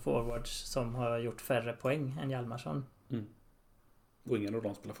är de forwards som har gjort färre poäng än Hjalmarsson. Och ingen av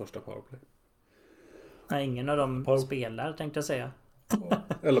dem spelar första powerplay. Nej, ingen av dem spelar, tänkte jag säga.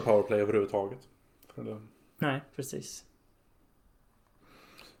 Eller powerplay överhuvudtaget. Nej, precis.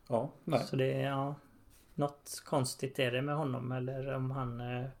 Ja, nej. Så det är något konstigt är det med honom. Eller om han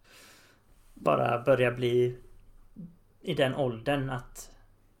bara börjar bli i den åldern att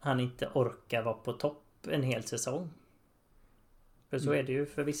han inte orkar vara på topp en hel säsong. För så är det ju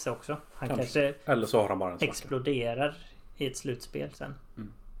för vissa också. Han kanske eller så har han bara en exploderar i ett slutspel sen.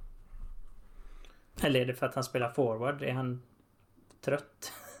 Eller är det för att han spelar forward? Är han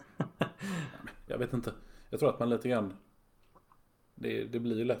trött? Jag vet inte. Jag tror att man lite grann det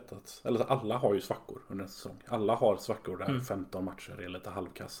blir ju lätt att, eller alla har ju svackor under en säsong. Alla har svackor där 15 matcher är lite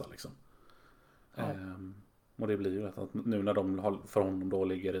halvkassa liksom. Ja. Och det blir ju lätt att nu när de för honom då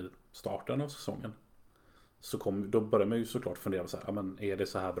ligger i starten av säsongen då börjar man ju såklart fundera så här, men är det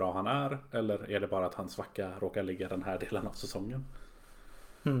så här bra han är eller är det bara att hans svacka råkar ligga den här delen av säsongen?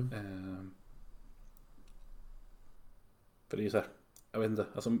 För det är ju så här, jag vet inte,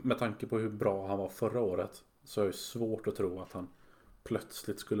 alltså med tanke på hur bra han var förra året så är det svårt att tro att han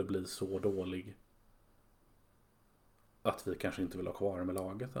plötsligt skulle bli så dålig att vi kanske inte vill ha kvar med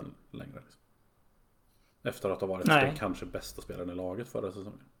laget än längre. Liksom. Efter att ha varit den kanske bästa spelaren i laget förra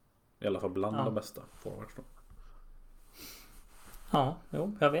säsongen. I alla fall bland de bästa forwards då. Ja,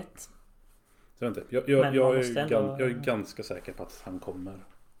 jo, jag vet. Så jag vet inte. Jag är ganska säker på att han kommer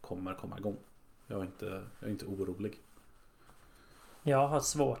komma igång. Jag är inte orolig. Jag har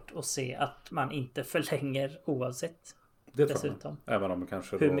svårt att se att man inte förlänger oavsett. Det dessutom. Tror jag. Även om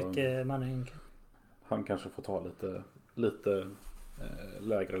kanske hur mycket man än kan. Han kanske får ta lite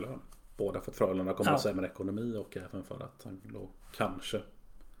lägre lön. Både för att Frölunda kommer att sämre ekonomi och även för att han då kanske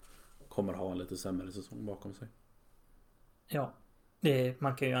kommer ha en lite sämre säsong bakom sig. Ja,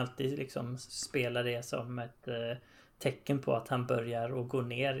 man kan ju alltid liksom spela det som ett tecken på att han börjar att gå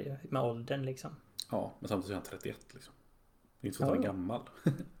ner med åldern liksom. Ja, men samtidigt är han 31 liksom. Det är inte så att han är gammal.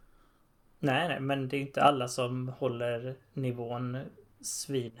 Nej, men det är inte alla som håller nivån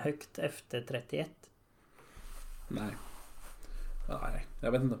svinhögt efter 31. Nej,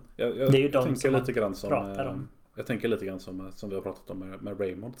 jag vet inte. Det är ju de tänker som lite grann pratar om. Jag tänker lite grann som vi har pratat om med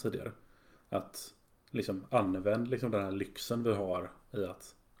Raymond tidigare. Att liksom använd liksom den här lyxen vi har i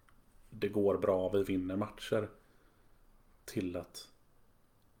att det går bra, vi vinner matcher till att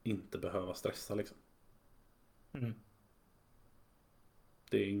inte behöva stressa liksom. Mm.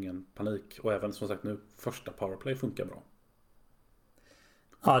 Det är ingen panik. Och även som sagt nu, första powerplay funkar bra.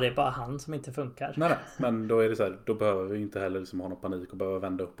 Ja, det är bara han som inte funkar. Nej, men då är det så här, då behöver vi inte heller liksom ha någon panik och behöva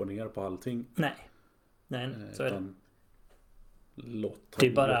vända upp och ner på allting. Nej, så är det. Det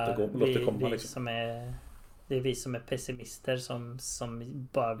är bara vi liksom. Det är vi som är pessimister som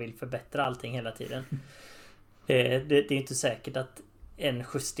bara vill förbättra allting hela tiden. Det är inte säkert att en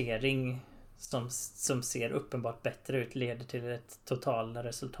justering som ser uppenbart bättre ut leder till ett totala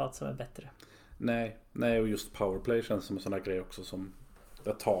resultat som är bättre. Nej, och just powerplay känns som en sån här grej också som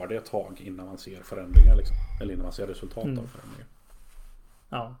det tar det ett tag innan man ser förändringar liksom. Eller innan man ser resultat av förändringar.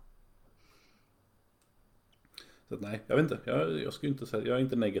 Ja. Så att, nej, jag vet inte. Jag skulle inte säga, jag är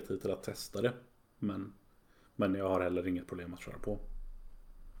inte negativ till att testa det. Men jag har heller inget problem att köra på.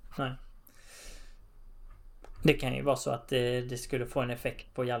 Nej. Det kan ju vara så att det skulle få en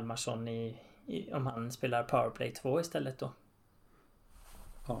effekt på Hjalmarsson om han spelar Powerplay 2 istället då.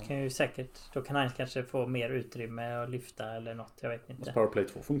 Ja. Kan ju säkert, då kan han kanske få mer utrymme att lyfta eller något, jag vet inte. Powerplay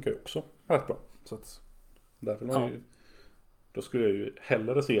 2 funkar ju också rätt bra. Så att därför då skulle jag ju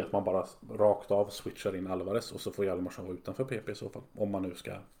hellre se att man bara rakt av switchar in Alvarez och så får Hjalmarsson vara utanför PP i så fall. Om man nu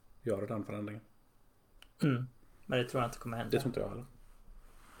ska göra den förändringen. Men det tror jag inte kommer hända. Det tror inte jag heller.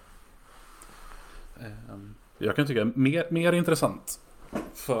 Jag kan tycka mer intressant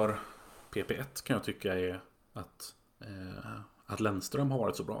för PP1 kan jag tycka är att Lennström har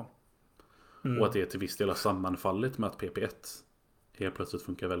varit så bra. Och att det till viss del har sammanfallit med att PP1 helt plötsligt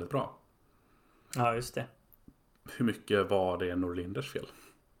funkar väldigt bra. Ja, just det. Hur mycket var det Norlinders fel?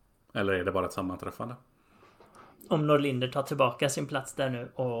 Eller är det bara ett sammanträffande? Om Norlinder tar tillbaka sin plats där nu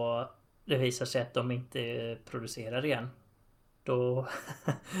och det visar sig att de inte producerar igen, då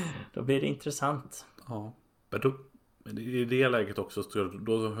blir det intressant. Ja, men i det läget också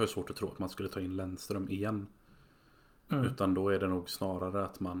då har jag svårt att tro att man skulle ta in Lennström igen. Utan då är det nog snarare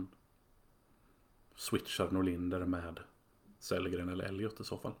att man switchar Norlinder med Sellgren eller Elliot i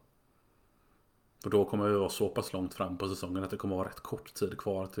så fall. För då kommer vi vara så pass långt fram på säsongen att det kommer vara rätt kort tid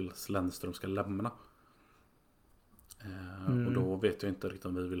kvar tills Lennström ska lämna. Och då vet jag inte riktigt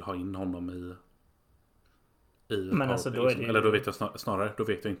om vi vill ha in honom i men alltså då är det eller då vet jag snarare, då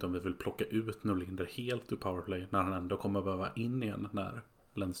vet jag inte om vi vill plocka ut Norlinder helt ur powerplay när han ändå kommer behöva in igen när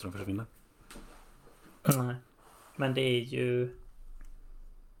Lennström försvinner. Nej. Men det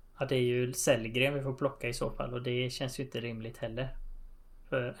är ju Sellgren vi får plocka i så fall, och det känns ju inte rimligt heller.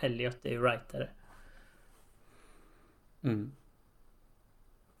 För Elliot är ju rightare.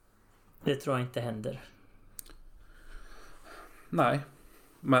 Det tror jag inte händer. Nej.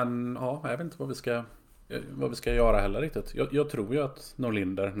 Men ja, jag vet inte vad vi ska göra heller riktigt. Jag tror ju att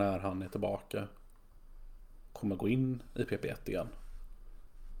Norlinder när han är tillbaka kommer gå in i PP1 igen.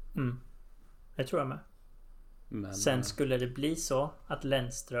 Det tror jag med. Men sen skulle det bli så att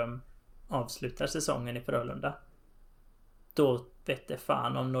Lennström avslutar säsongen i Frölunda, då vet det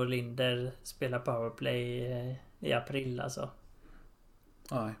fan om Norlinder spelar powerplay i april alltså.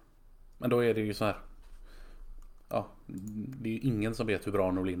 Nej. Men då är det ju så här. Ja, det är ju ingen som vet hur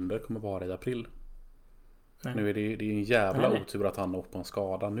bra Norlinder kommer vara i april. Nej. Nu är det är en jävla otur att han åker på en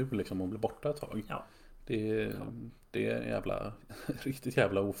skada nu liksom och blir borta ett tag. Ja. Det är en jävla riktigt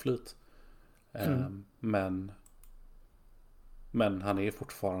jävla oflyt. Men Men han är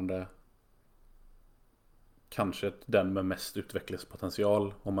fortfarande kanske den med mest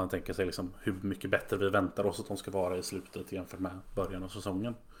utvecklingspotential. Om man tänker sig liksom hur mycket bättre vi väntar oss att de ska vara i slutet jämfört med början av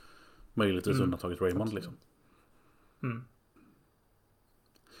säsongen. Möjligtvis undantaget Raymond liksom.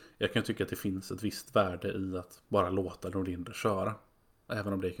 Jag kan tycka att det finns ett visst värde i att bara låta Norlinder köra.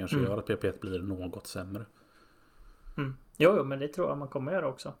 Även om det kanske gör att PP1 blir något sämre. Jo, men det tror jag man kommer göra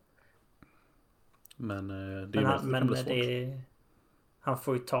också. Men det kan bli svårt. Han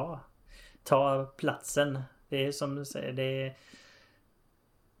får ju ta platsen. Det är som du säger, det är,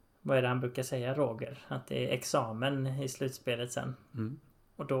 vad är det han brukar säga, Roger? Att det är examen i slutspelet sen.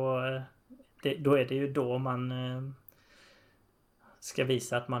 Och då är det ju då man ska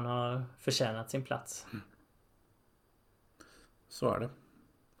visa att man har förtjänat sin plats. Så är det.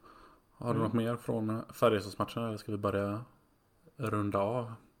 Har du något mer från Färjestadsmatchen, eller ska vi börja runda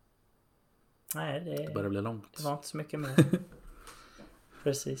av? Nej, det börjar bli långt. Det var inte så mycket mer.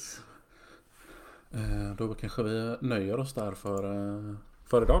 Precis. Då kanske vi nöjer oss där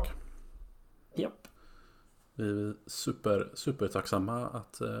för idag. Japp. Vi är super tacksamma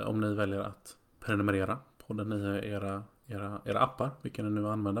att om ni väljer att prenumerera på den nya era appar, vilka ni nu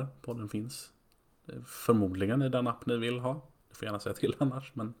använder. Podden finns förmodligen i den app ni vill ha. Du får gärna säga till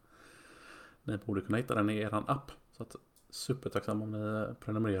annars, men ni borde kunna hitta den i eran app. Så att supertacksam om ni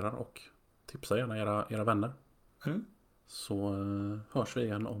prenumererar och tipsar gärna era vänner. Så hörs vi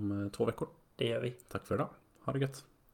igen om 2 veckor. Det gör vi. Tack för idag. Ha det gött.